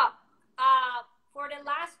 Tessa, for the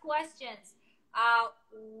last questions,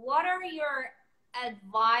 what are your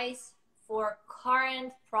advice for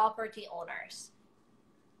current property owners?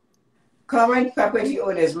 Current property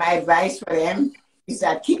owners, my advice for them is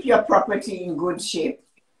that keep your property in good shape.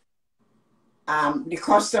 The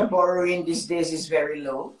cost of borrowing these days is very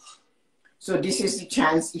low. So this is the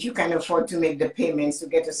chance, if you can afford to make the payments, to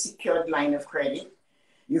get a secured line of credit.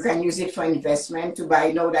 You can use it for investment to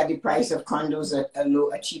buy. Know that the price of condos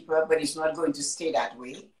are cheaper, but it's not going to stay that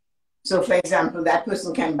way. So for example, that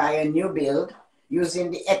person can buy a new build using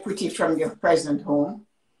the equity from their present home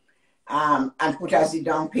and put as the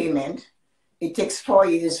down payment. It takes 4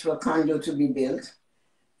 years for a condo to be built.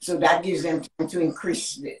 So that gives them time to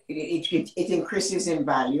increase, it increases in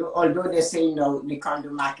value, although they say no, the condo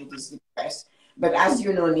market is depressed. But as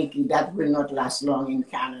you know, Nikki, that will not last long in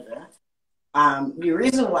Canada. The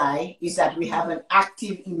reason why is that we have an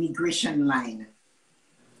active immigration line.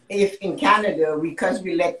 If in Canada, because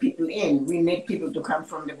we let people in, we need people to come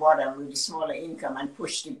from the bottom with a smaller income and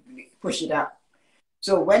push it up.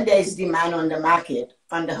 So when there is demand on the market,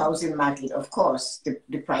 on the housing market, of course,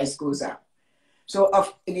 the price goes up. So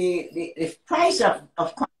the price of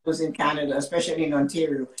condos in Canada, especially in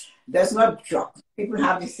Ontario, does not drop. People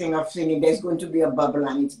have this thing of thinking there's going to be a bubble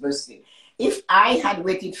and it's bursting. If I had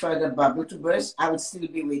waited for the bubble to burst, I would still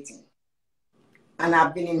be waiting. And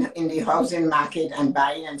I've been in the housing market and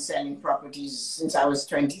buying and selling properties since I was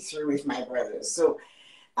 23 with my brothers. So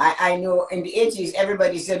I know in the 80s,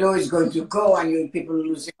 everybody said, oh, it's going to go and people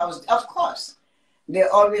lose their house. Of course. There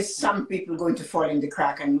are always some people going to fall in the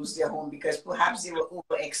crack and lose their home because perhaps they were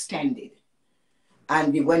overextended.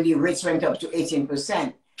 And when the rates went up to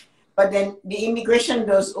 18%. But then the immigration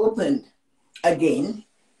doors opened again.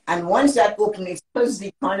 And once that opened, it spurs the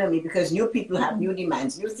economy because new people have new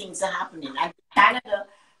demands, new things are happening. And Canada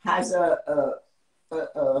has a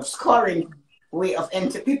scoring way of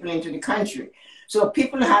entering people into the country. So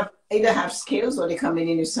people either have skills or they're coming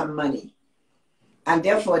in with some money. And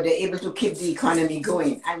therefore, they're able to keep the economy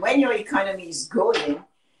going. And when your economy is going,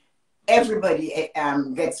 everybody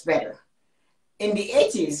gets better. In the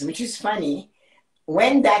 80s, which is funny,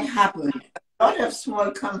 when that happened, a lot of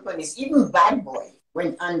small companies, even Bad Boy,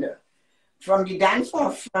 went under. From the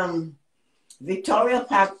Danforth, from Victoria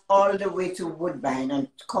Park all the way to Woodbine and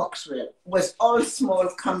Coxwell, was all small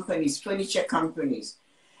companies, furniture companies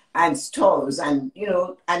and stores, and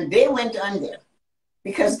and they went under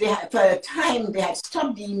because they had, for a time, they had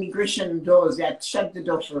stopped the immigration doors, they had shut the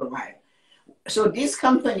door for a while. So these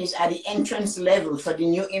companies are the entrance level for the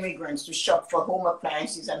new immigrants to shop for home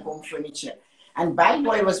appliances and home furniture. And Bad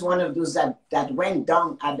Boy was one of those that went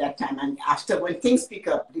down at that time. And after, when things pick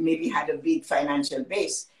up, they maybe had a big financial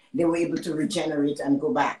base, they were able to regenerate and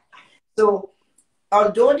go back. So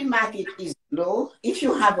although the market is low, if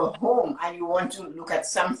you have a home and you want to look at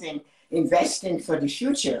something, investing for the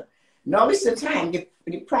future, now is the time.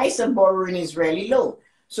 The price of borrowing is really low.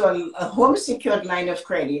 So a home secured line of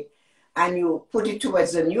credit, and you put it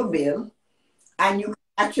towards a new bill, and you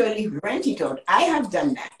actually rent it out. I have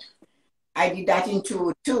done that. I did that in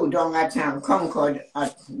 2002 down at Concord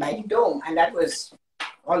by the Dome, and that was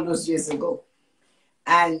all those years ago.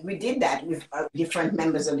 And we did that with different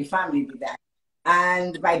members of the family did that.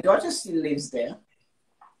 And my daughter still lives there.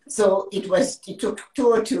 So it took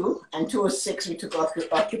 202 and 206 we took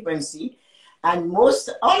occupancy, and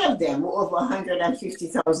all of them were over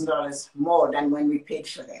 $150,000 more than when we paid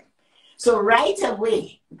for them. So right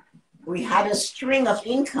away, we had a string of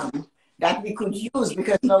income that we could use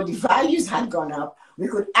because now the values had gone up. We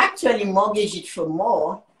could actually mortgage it for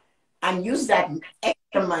more and use that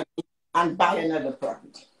extra money and buy another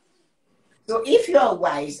property. So if you're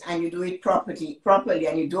wise and you do it properly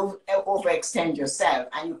and you don't overextend yourself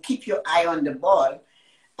and you keep your eye on the ball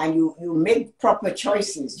and you make proper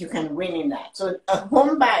choices, you can win in that. So a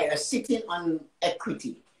home buyer sitting on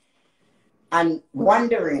equity and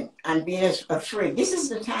wondering and being afraid, this is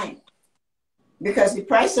the time. Because the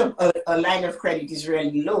price of a line of credit is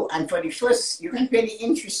really low. And for the first, you can pay the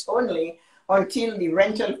interest only until the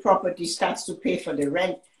rental property starts to pay for the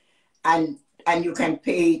rent, and you can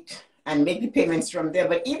pay it and make the payments from there.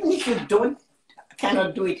 But even if you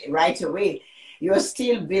cannot do it right away, you're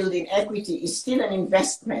still building equity. It's still an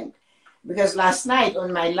investment. Because last night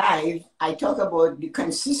on my live, I talk about the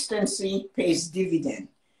consistency pays dividend.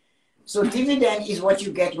 So dividend is what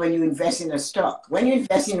you get when you invest in a stock. When you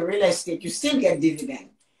invest in real estate, you still get dividend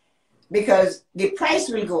because the price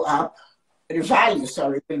will go up, the value,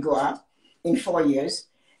 will go up in 4 years.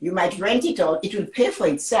 You might rent it out, it will pay for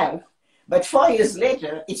itself, but 4 years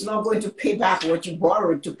later, it's not going to pay back what you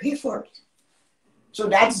borrowed to pay for it. So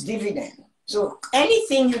that's dividend. So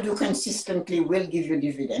anything you do consistently will give you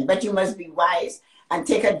dividend, but you must be wise and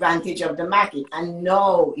take advantage of the market. And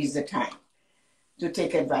now is the time to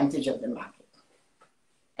take advantage of the market.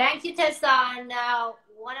 Thank you, Tessa. And now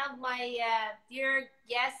one of my dear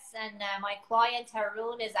guests and my client,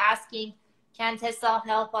 Haroon, is asking, can Tessa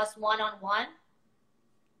help us one-on-one?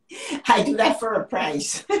 I do that for a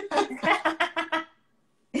price.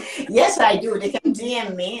 Yes, I do. They can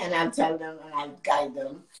DM me and I'll tell them and I'll guide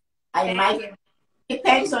them.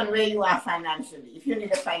 Depends on where you are financially. If you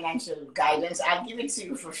need a financial guidance, I'll give it to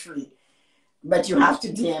you for free. But you have to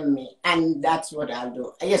DM me, and that's what I'll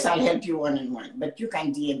do. Yes, I'll help you one-on-one, but you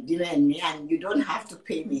can DM me, and you don't have to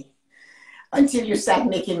pay me until you start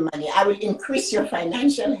making money. I will increase your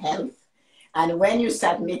financial health, and when you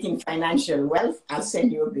start making financial wealth, I'll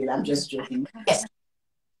send you a bill. I'm just joking. Yes.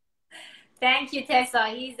 Thank you, Tessa.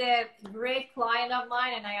 He's a great client of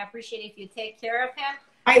mine, and I appreciate if you take care of him.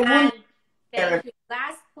 I will. Thank you.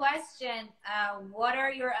 Last question. What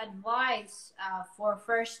are your advice for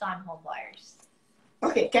first-time home buyers?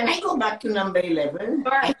 Okay, can I go back to number 11?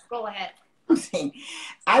 Sure, go ahead.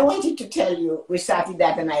 I wanted to tell you, we started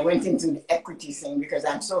that and I went into the equity thing because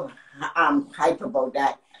I'm so hype about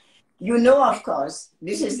that. You know, of course,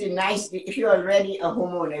 this is if you're already a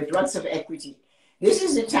homeowner with lots of equity, this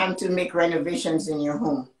is the time to make renovations in your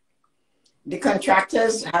home. The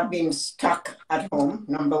contractors have been stuck at home,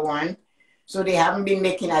 number one. So they haven't been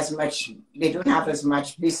making as much, they don't have as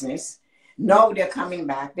much business. Now they're coming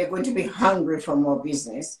back. They're going to be hungry for more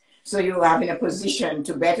business. So you are in a position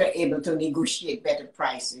to better able to negotiate better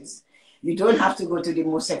prices. You don't have to go to the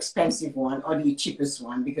most expensive one or the cheapest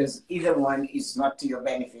one because either one is not to your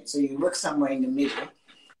benefit. So you work somewhere in the middle.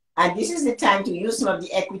 And this is the time to use some of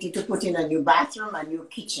the equity to put in a new bathroom, a new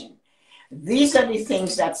kitchen. These are the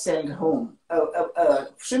things that sell home. A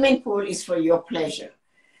swimming pool is for your pleasure.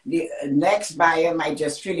 The next buyer might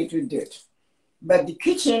just fill it with dirt. But the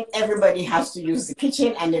kitchen, everybody has to use the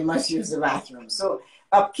kitchen and they must use the bathroom. So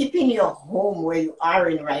upkeeping your home where you are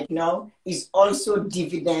in right now is also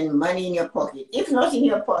dividend money in your pocket. If not in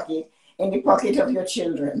your pocket, in the pocket of your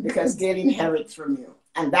children, because they'll inherit from you.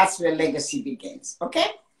 And that's where legacy begins. Okay?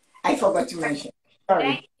 I forgot to mention. Sorry.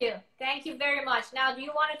 Thank you. Thank you very much. Now, do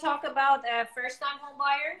you want to talk about first-time home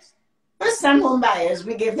buyers? First-time home buyers,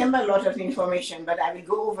 we gave them a lot of information, but I will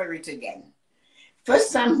go over it again.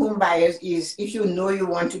 First-time home buyers is if you know you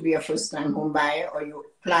want to be a first-time home buyer or you're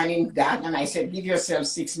planning that, and I said give yourself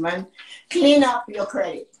 6 months, clean up your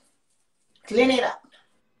credit. Clean it up.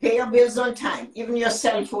 Pay your bills on time, even your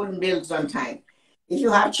cell phone bills on time. If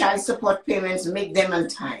you have child support payments, make them on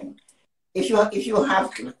time. If you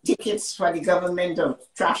have tickets for the government or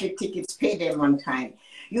traffic tickets, pay them on time.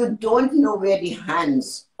 You don't know where the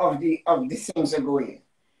hands of the things are going,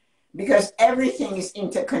 because everything is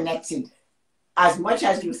interconnected as much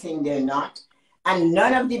as you think they're not. And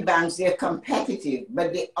none of the banks, they're competitive,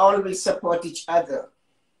 but they always support each other,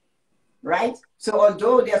 right? So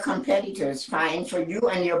although they're competitors, fine for you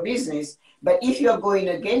and your business, but if you're going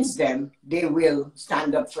against them, they will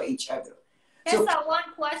stand up for each other. Tessa,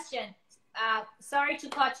 one question. Sorry to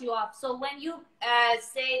cut you off. So when you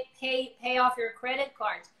say pay off your credit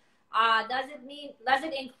card, does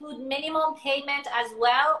it include minimum payment as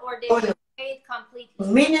well, or they should pay it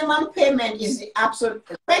completely? Minimum payment is the absolute.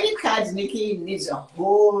 Credit cards, Nikki, needs a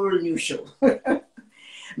whole new show.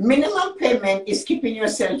 Minimum payment is keeping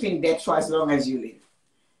yourself in debt for as long as you live.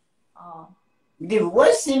 Oh. The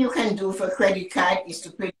worst thing you can do for credit card is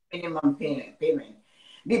to pay minimum payment.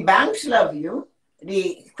 The banks love you.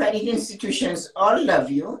 The credit institutions all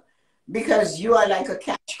love you because you are like a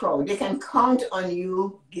cash cow. They can count on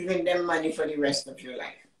you giving them money for the rest of your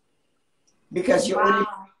life. Because you owe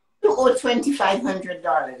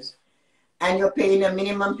 $2,500 and you're paying a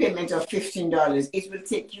minimum payment of $15. It will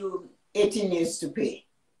take you 18 years to pay.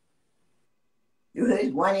 You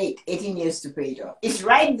heard 18 years to pay it off. It's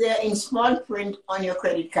right there in small print on your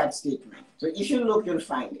credit card statement. So if you look, you'll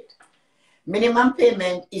find it. Minimum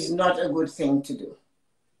payment is not a good thing to do.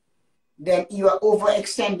 Then you are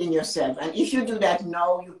overextending yourself. And if you do that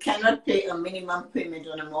now, you cannot pay a minimum payment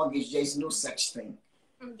on a mortgage. There is no such thing.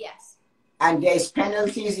 Yes. And there is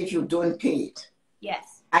penalties if you don't pay it.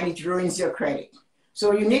 Yes. And it ruins your credit.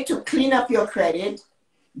 So you need to clean up your credit,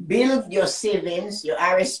 build your savings, your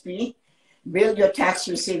RSP, build your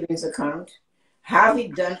tax-free savings account, have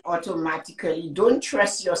it done automatically. Don't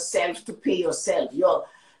trust yourself to pay yourself.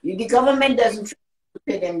 The government doesn't trust you to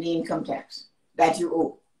pay them the income tax that you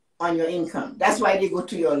owe on your income. That's why they go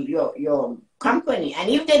to your company. And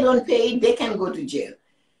if they don't pay it, they can go to jail.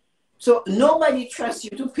 So nobody trusts you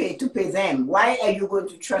to pay them. Why are you going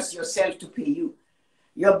to trust yourself to pay you?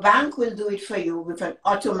 Your bank will do it for you with an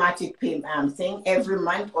automatic payment thing every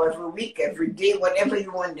month or every week, every day, whatever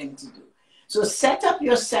you want them to do. So set up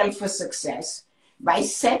yourself for success by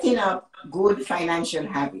setting up good financial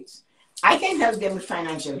habits. I can help them with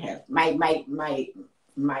financial health. My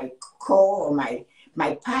core or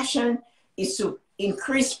my passion is to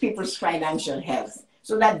increase people's financial health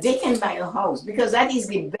so that they can buy a house, because that is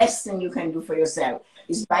the best thing you can do for yourself,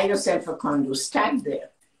 is buy yourself a condo. Start there.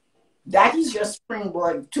 That is your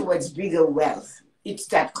springboard towards bigger wealth. It's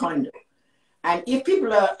that condo. And if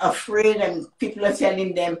people are afraid and people are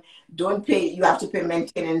telling them, don't pay, you have to pay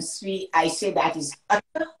maintenance fee, I say that is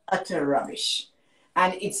utter rubbish.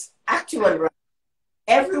 And it's actual rubbish.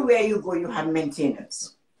 Everywhere you go, you have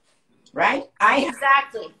maintenance, right?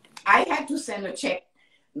 Exactly. I had to send a check,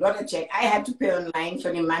 not a check. I had to pay online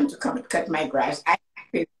for the man to come and cut my grass. I had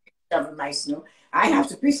to pay to shovel my snow. I have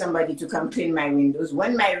to pay somebody to come clean my windows.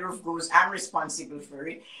 When my roof goes, I'm responsible for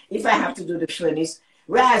it. If I have to do the furnace,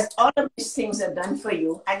 whereas all of these things are done for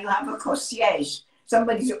you, and you have a concierge,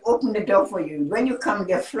 somebody to open the door for you. When you come,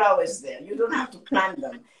 there are flowers there. You don't have to plant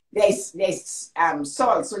them. There's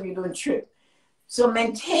salt so you don't trip. So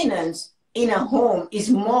maintenance in a home is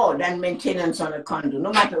more than maintenance on a condo,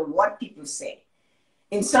 no matter what people say.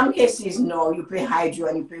 In some cases, no, you pay hydro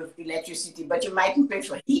and you pay for electricity, but you mightn't pay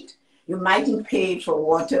for heat. You mightn't pay for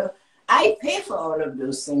water. I pay for all of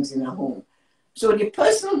those things in a home. So the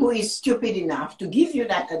person who is stupid enough to give you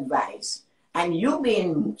that advice, and you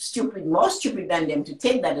being stupid, more stupid than them to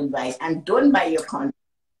take that advice and don't buy your condo,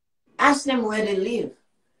 ask them where they live.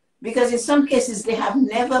 Because in some cases, they have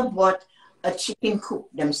never bought a chicken coop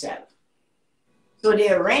themselves. So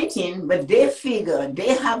they're renting, but they figure they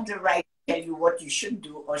have the right to tell you what you should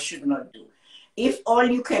do or should not do. If all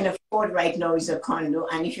you can afford right now is a condo,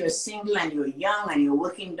 and if you're single and you're young and you're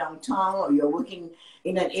working downtown or you're working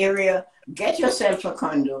in an area, get yourself a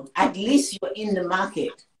condo. At least you're in the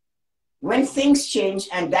market. When things change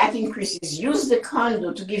and that increases, use the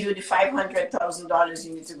condo to give you the $500,000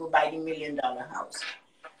 you need to go buy the $1 million house.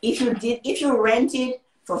 If you rented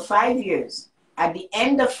for 5 years, at the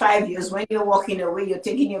end of 5 years, when you're walking away, you're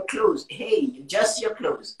taking your clothes. Hey, just your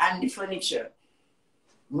clothes and the furniture.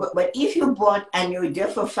 But if you bought and you're there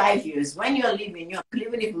for 5 years, when you're living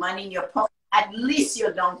with money in your pocket, at least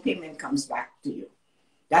your down payment comes back to you.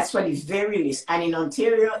 That's for the very least. And in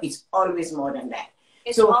Ontario, it's always more than that.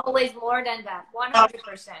 It's always more than that,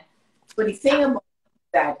 100%. So the thing about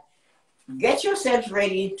that, get yourself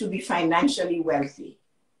ready to be financially wealthy.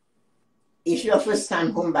 If you're a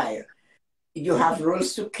first-time home buyer, you have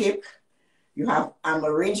rules to keep. You have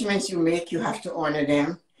arrangements you make. You have to honor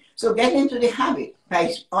them. So get into the habit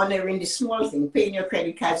by honoring the small thing, paying your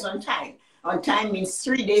credit cards on time. On time means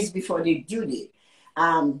 3 days before the due date.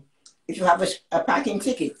 If you have a parking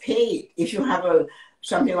ticket, pay it. If you have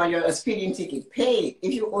something on a speeding ticket, pay it.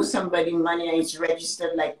 If you owe somebody money and it's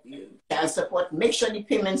registered like child support, make sure the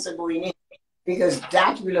payments are going in, because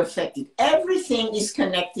that will affect it. Everything is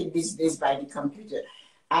connected these days by the computer.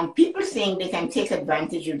 And people think they can take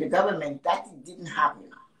advantage of the government. That didn't happen.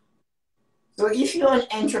 So if you're an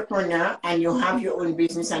entrepreneur and you have your own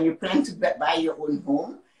business and you plan to buy your own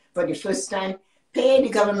home for the first time, pay the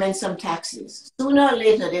government some taxes. Sooner or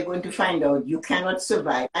later, they're going to find out you cannot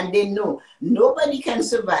survive. And they know nobody can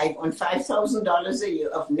survive on $5,000 a year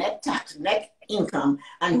of net income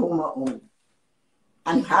and home or own.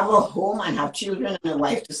 And have a home and have children and a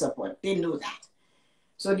wife to support. They know that.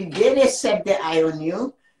 So the day they set their eye on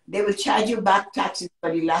you, they will charge you back taxes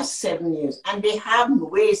for the last 7 years. And they have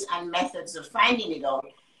ways and methods of finding it out,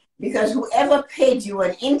 because whoever paid you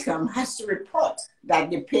an income has to report that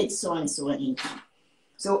they paid so-and-so an income.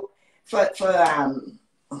 So for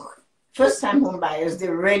first-time home buyers, they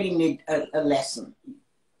really need a lesson.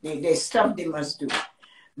 There's stuff they must do.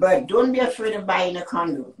 But don't be afraid of buying a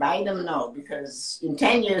condo. Buy them now, because in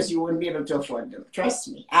 10 years, you won't be able to afford them. Trust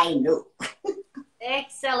me, I know.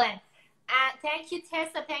 Excellent. Thank you,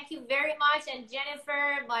 Tessa. Thank you very much. And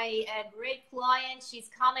Jennifer, my great client, she's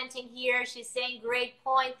commenting here. She's saying, great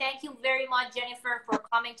point. Thank you very much, Jennifer, for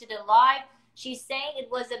coming to the live. She's saying it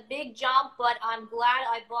was a big jump, but I'm glad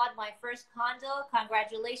I bought my first condo.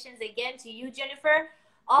 Congratulations again to you, Jennifer.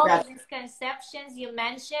 All the misconceptions you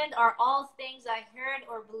mentioned are all things I heard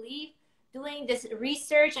or believe. Doing this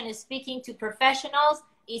research and speaking to professionals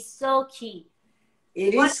is so key.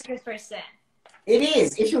 It is. 100%. It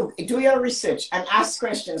is. If you do your research and ask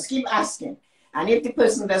questions, keep asking. And if the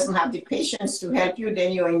person doesn't have the patience to help you,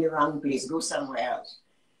 then you're in the wrong place. Go somewhere else.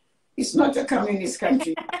 It's not a communist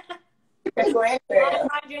country. You can go anywhere.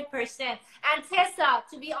 100%. And Tessa,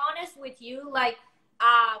 to be honest with you, like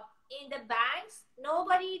in the banks,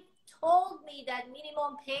 nobody told me that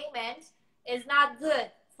minimum payment is not good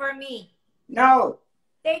for me. No.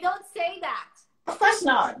 They don't say that. Of course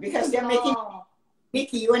not, because they're making...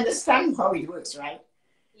 Nikki, you understand how it works, right?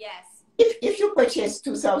 Yes. If you purchase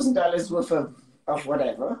 $2,000 worth of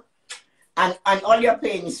whatever, and all you're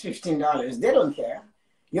paying is $15, they don't care.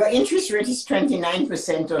 Your interest rate is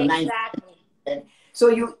 29% or 9%. So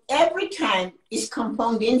you every time is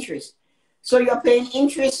compound interest. So you're paying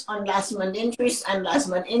interest on last month interest and last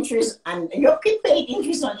month interest, and you keep paying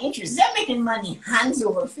interest on interest. They're making money hands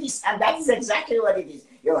over fist, and that is exactly what it is.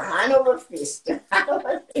 Your hand over fist, hand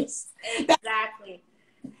over fist. Exactly.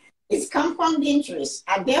 It's compound interest,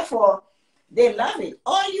 and therefore they love it.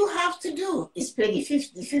 All you have to do is pay the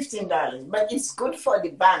 $15, but it's good for the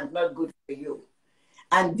bank, not good for you.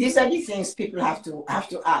 And these are the things people have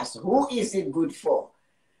to ask. Who is it good for?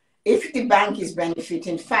 If the bank is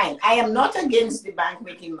benefiting, fine. I am not against the bank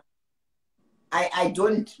making money. I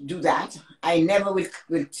don't do that. I never will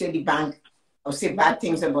say the bank or say bad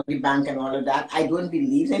things about the bank and all of that. I don't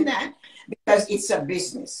believe in that, because it's a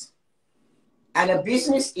business. And a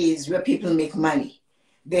business is where people make money.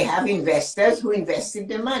 They have investors who invested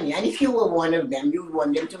their money. And if you were one of them, you would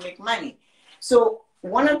want them to make money. So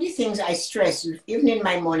one of the things I stress, even in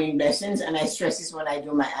my morning lessons, and I stress this when I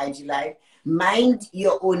do my IG Live, mind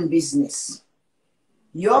your own business.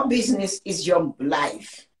 Your business is your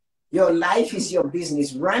life. Your life is your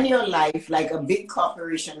business. Run your life like a big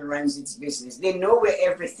corporation runs its business. They know where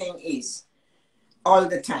everything is all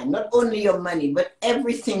the time. Not only your money, but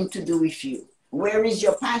everything to do with you. Where is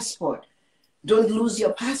your passport? Don't lose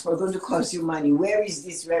your passport. Going to cost you money. Where is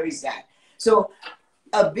this? Where is that? So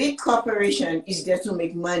a big corporation is there to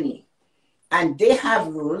make money. And they have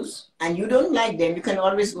rules, and you don't like them, you can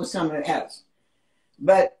always go somewhere else.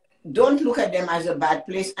 But don't look at them as a bad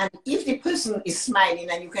place. And if the person is smiling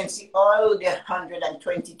and you can see all their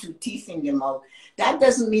 122 teeth in their mouth, that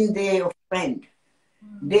doesn't mean they're your friend.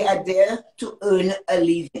 They are there to earn a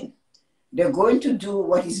living. They're going to do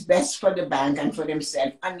what is best for the bank and for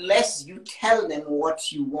themselves unless you tell them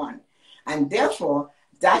what you want. And therefore,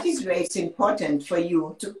 that is where it's important for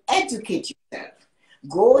you to educate yourself.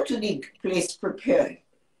 Go to the place prepared.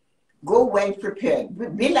 Go well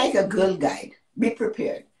prepared. Be like a Girl Guide. Be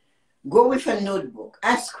prepared. Go with a notebook.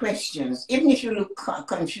 Ask questions. Even if you look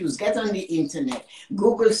confused, get on the internet.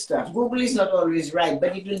 Google stuff. Google is not always right,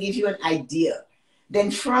 but it will give you an idea. Then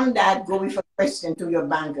from that, go with a question to your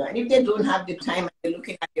banker. And if they don't have the time and they're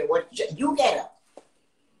looking at your watch, you get up.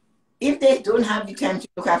 If they don't have the time to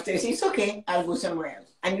look after you, say, it's okay, I'll go somewhere else.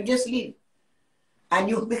 And you just leave.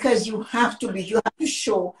 And because you have to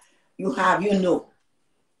show you know.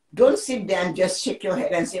 Don't sit there and just shake your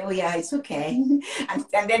head and say, oh yeah, it's okay.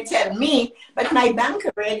 And then tell me, but my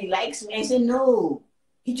banker really likes me. I say, no,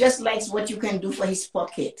 he just likes what you can do for his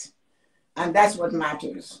pocket. And that's what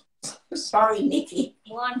matters. Sorry, Nikki.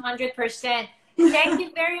 100%. Thank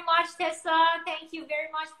you very much, Tessa. Thank you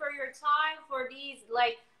very much for your time, for these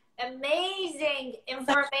like amazing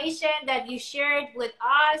information that you shared with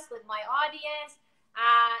us, with my audience.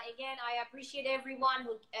 Again, I appreciate everyone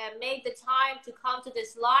who made the time to come to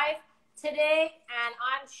this live today, and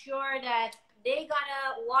I'm sure that they're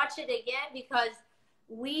gonna watch it again because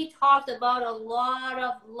we talked about a lot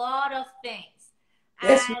of things.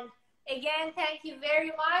 Yes. And again, thank you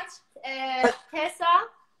very much, Tessa.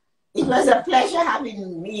 It was a pleasure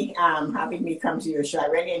having me come to your show. I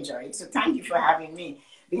really enjoyed it. So thank you for having me.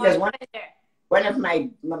 Because one of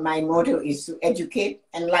my motto is to educate,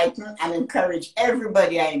 enlighten, and encourage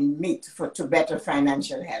everybody I meet to better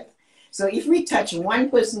financial health. So if we touch one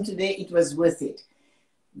person today, it was worth it.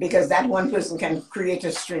 Because that one person can create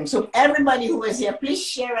a string. So everybody who is here, please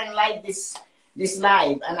share and like this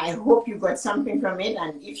live. And I hope you got something from it.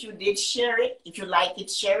 And if you did, share it. If you like it,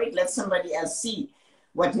 share it. Let somebody else see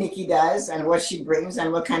what Nikki does and what she brings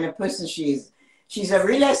and what kind of person she is. She's a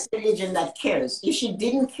real estate agent that cares. If she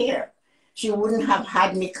didn't care, she wouldn't have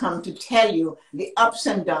had me come to tell you the ups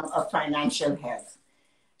and downs of financial health.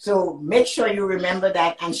 So make sure you remember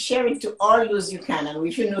that and share it to all those you can. And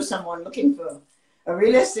if you know someone looking for a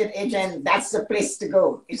real estate agent, that's the place to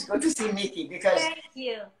go. It's good to see Nikki because thank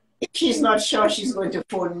you. If she's not sure, she's going to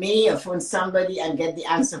phone me or phone somebody and get the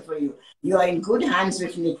answer for you. You are in good hands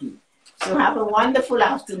with Nikki. So have a wonderful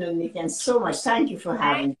afternoon, Nikki, and so much. Thank you for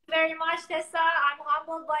having me. Thank you very much, Tessa. I'm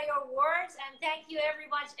humbled by your words, and thank you very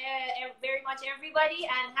much, everybody,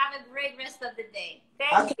 and have a great rest of the day.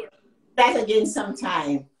 Thank you. Back again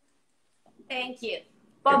sometime. Thank you.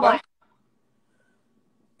 Bye-bye.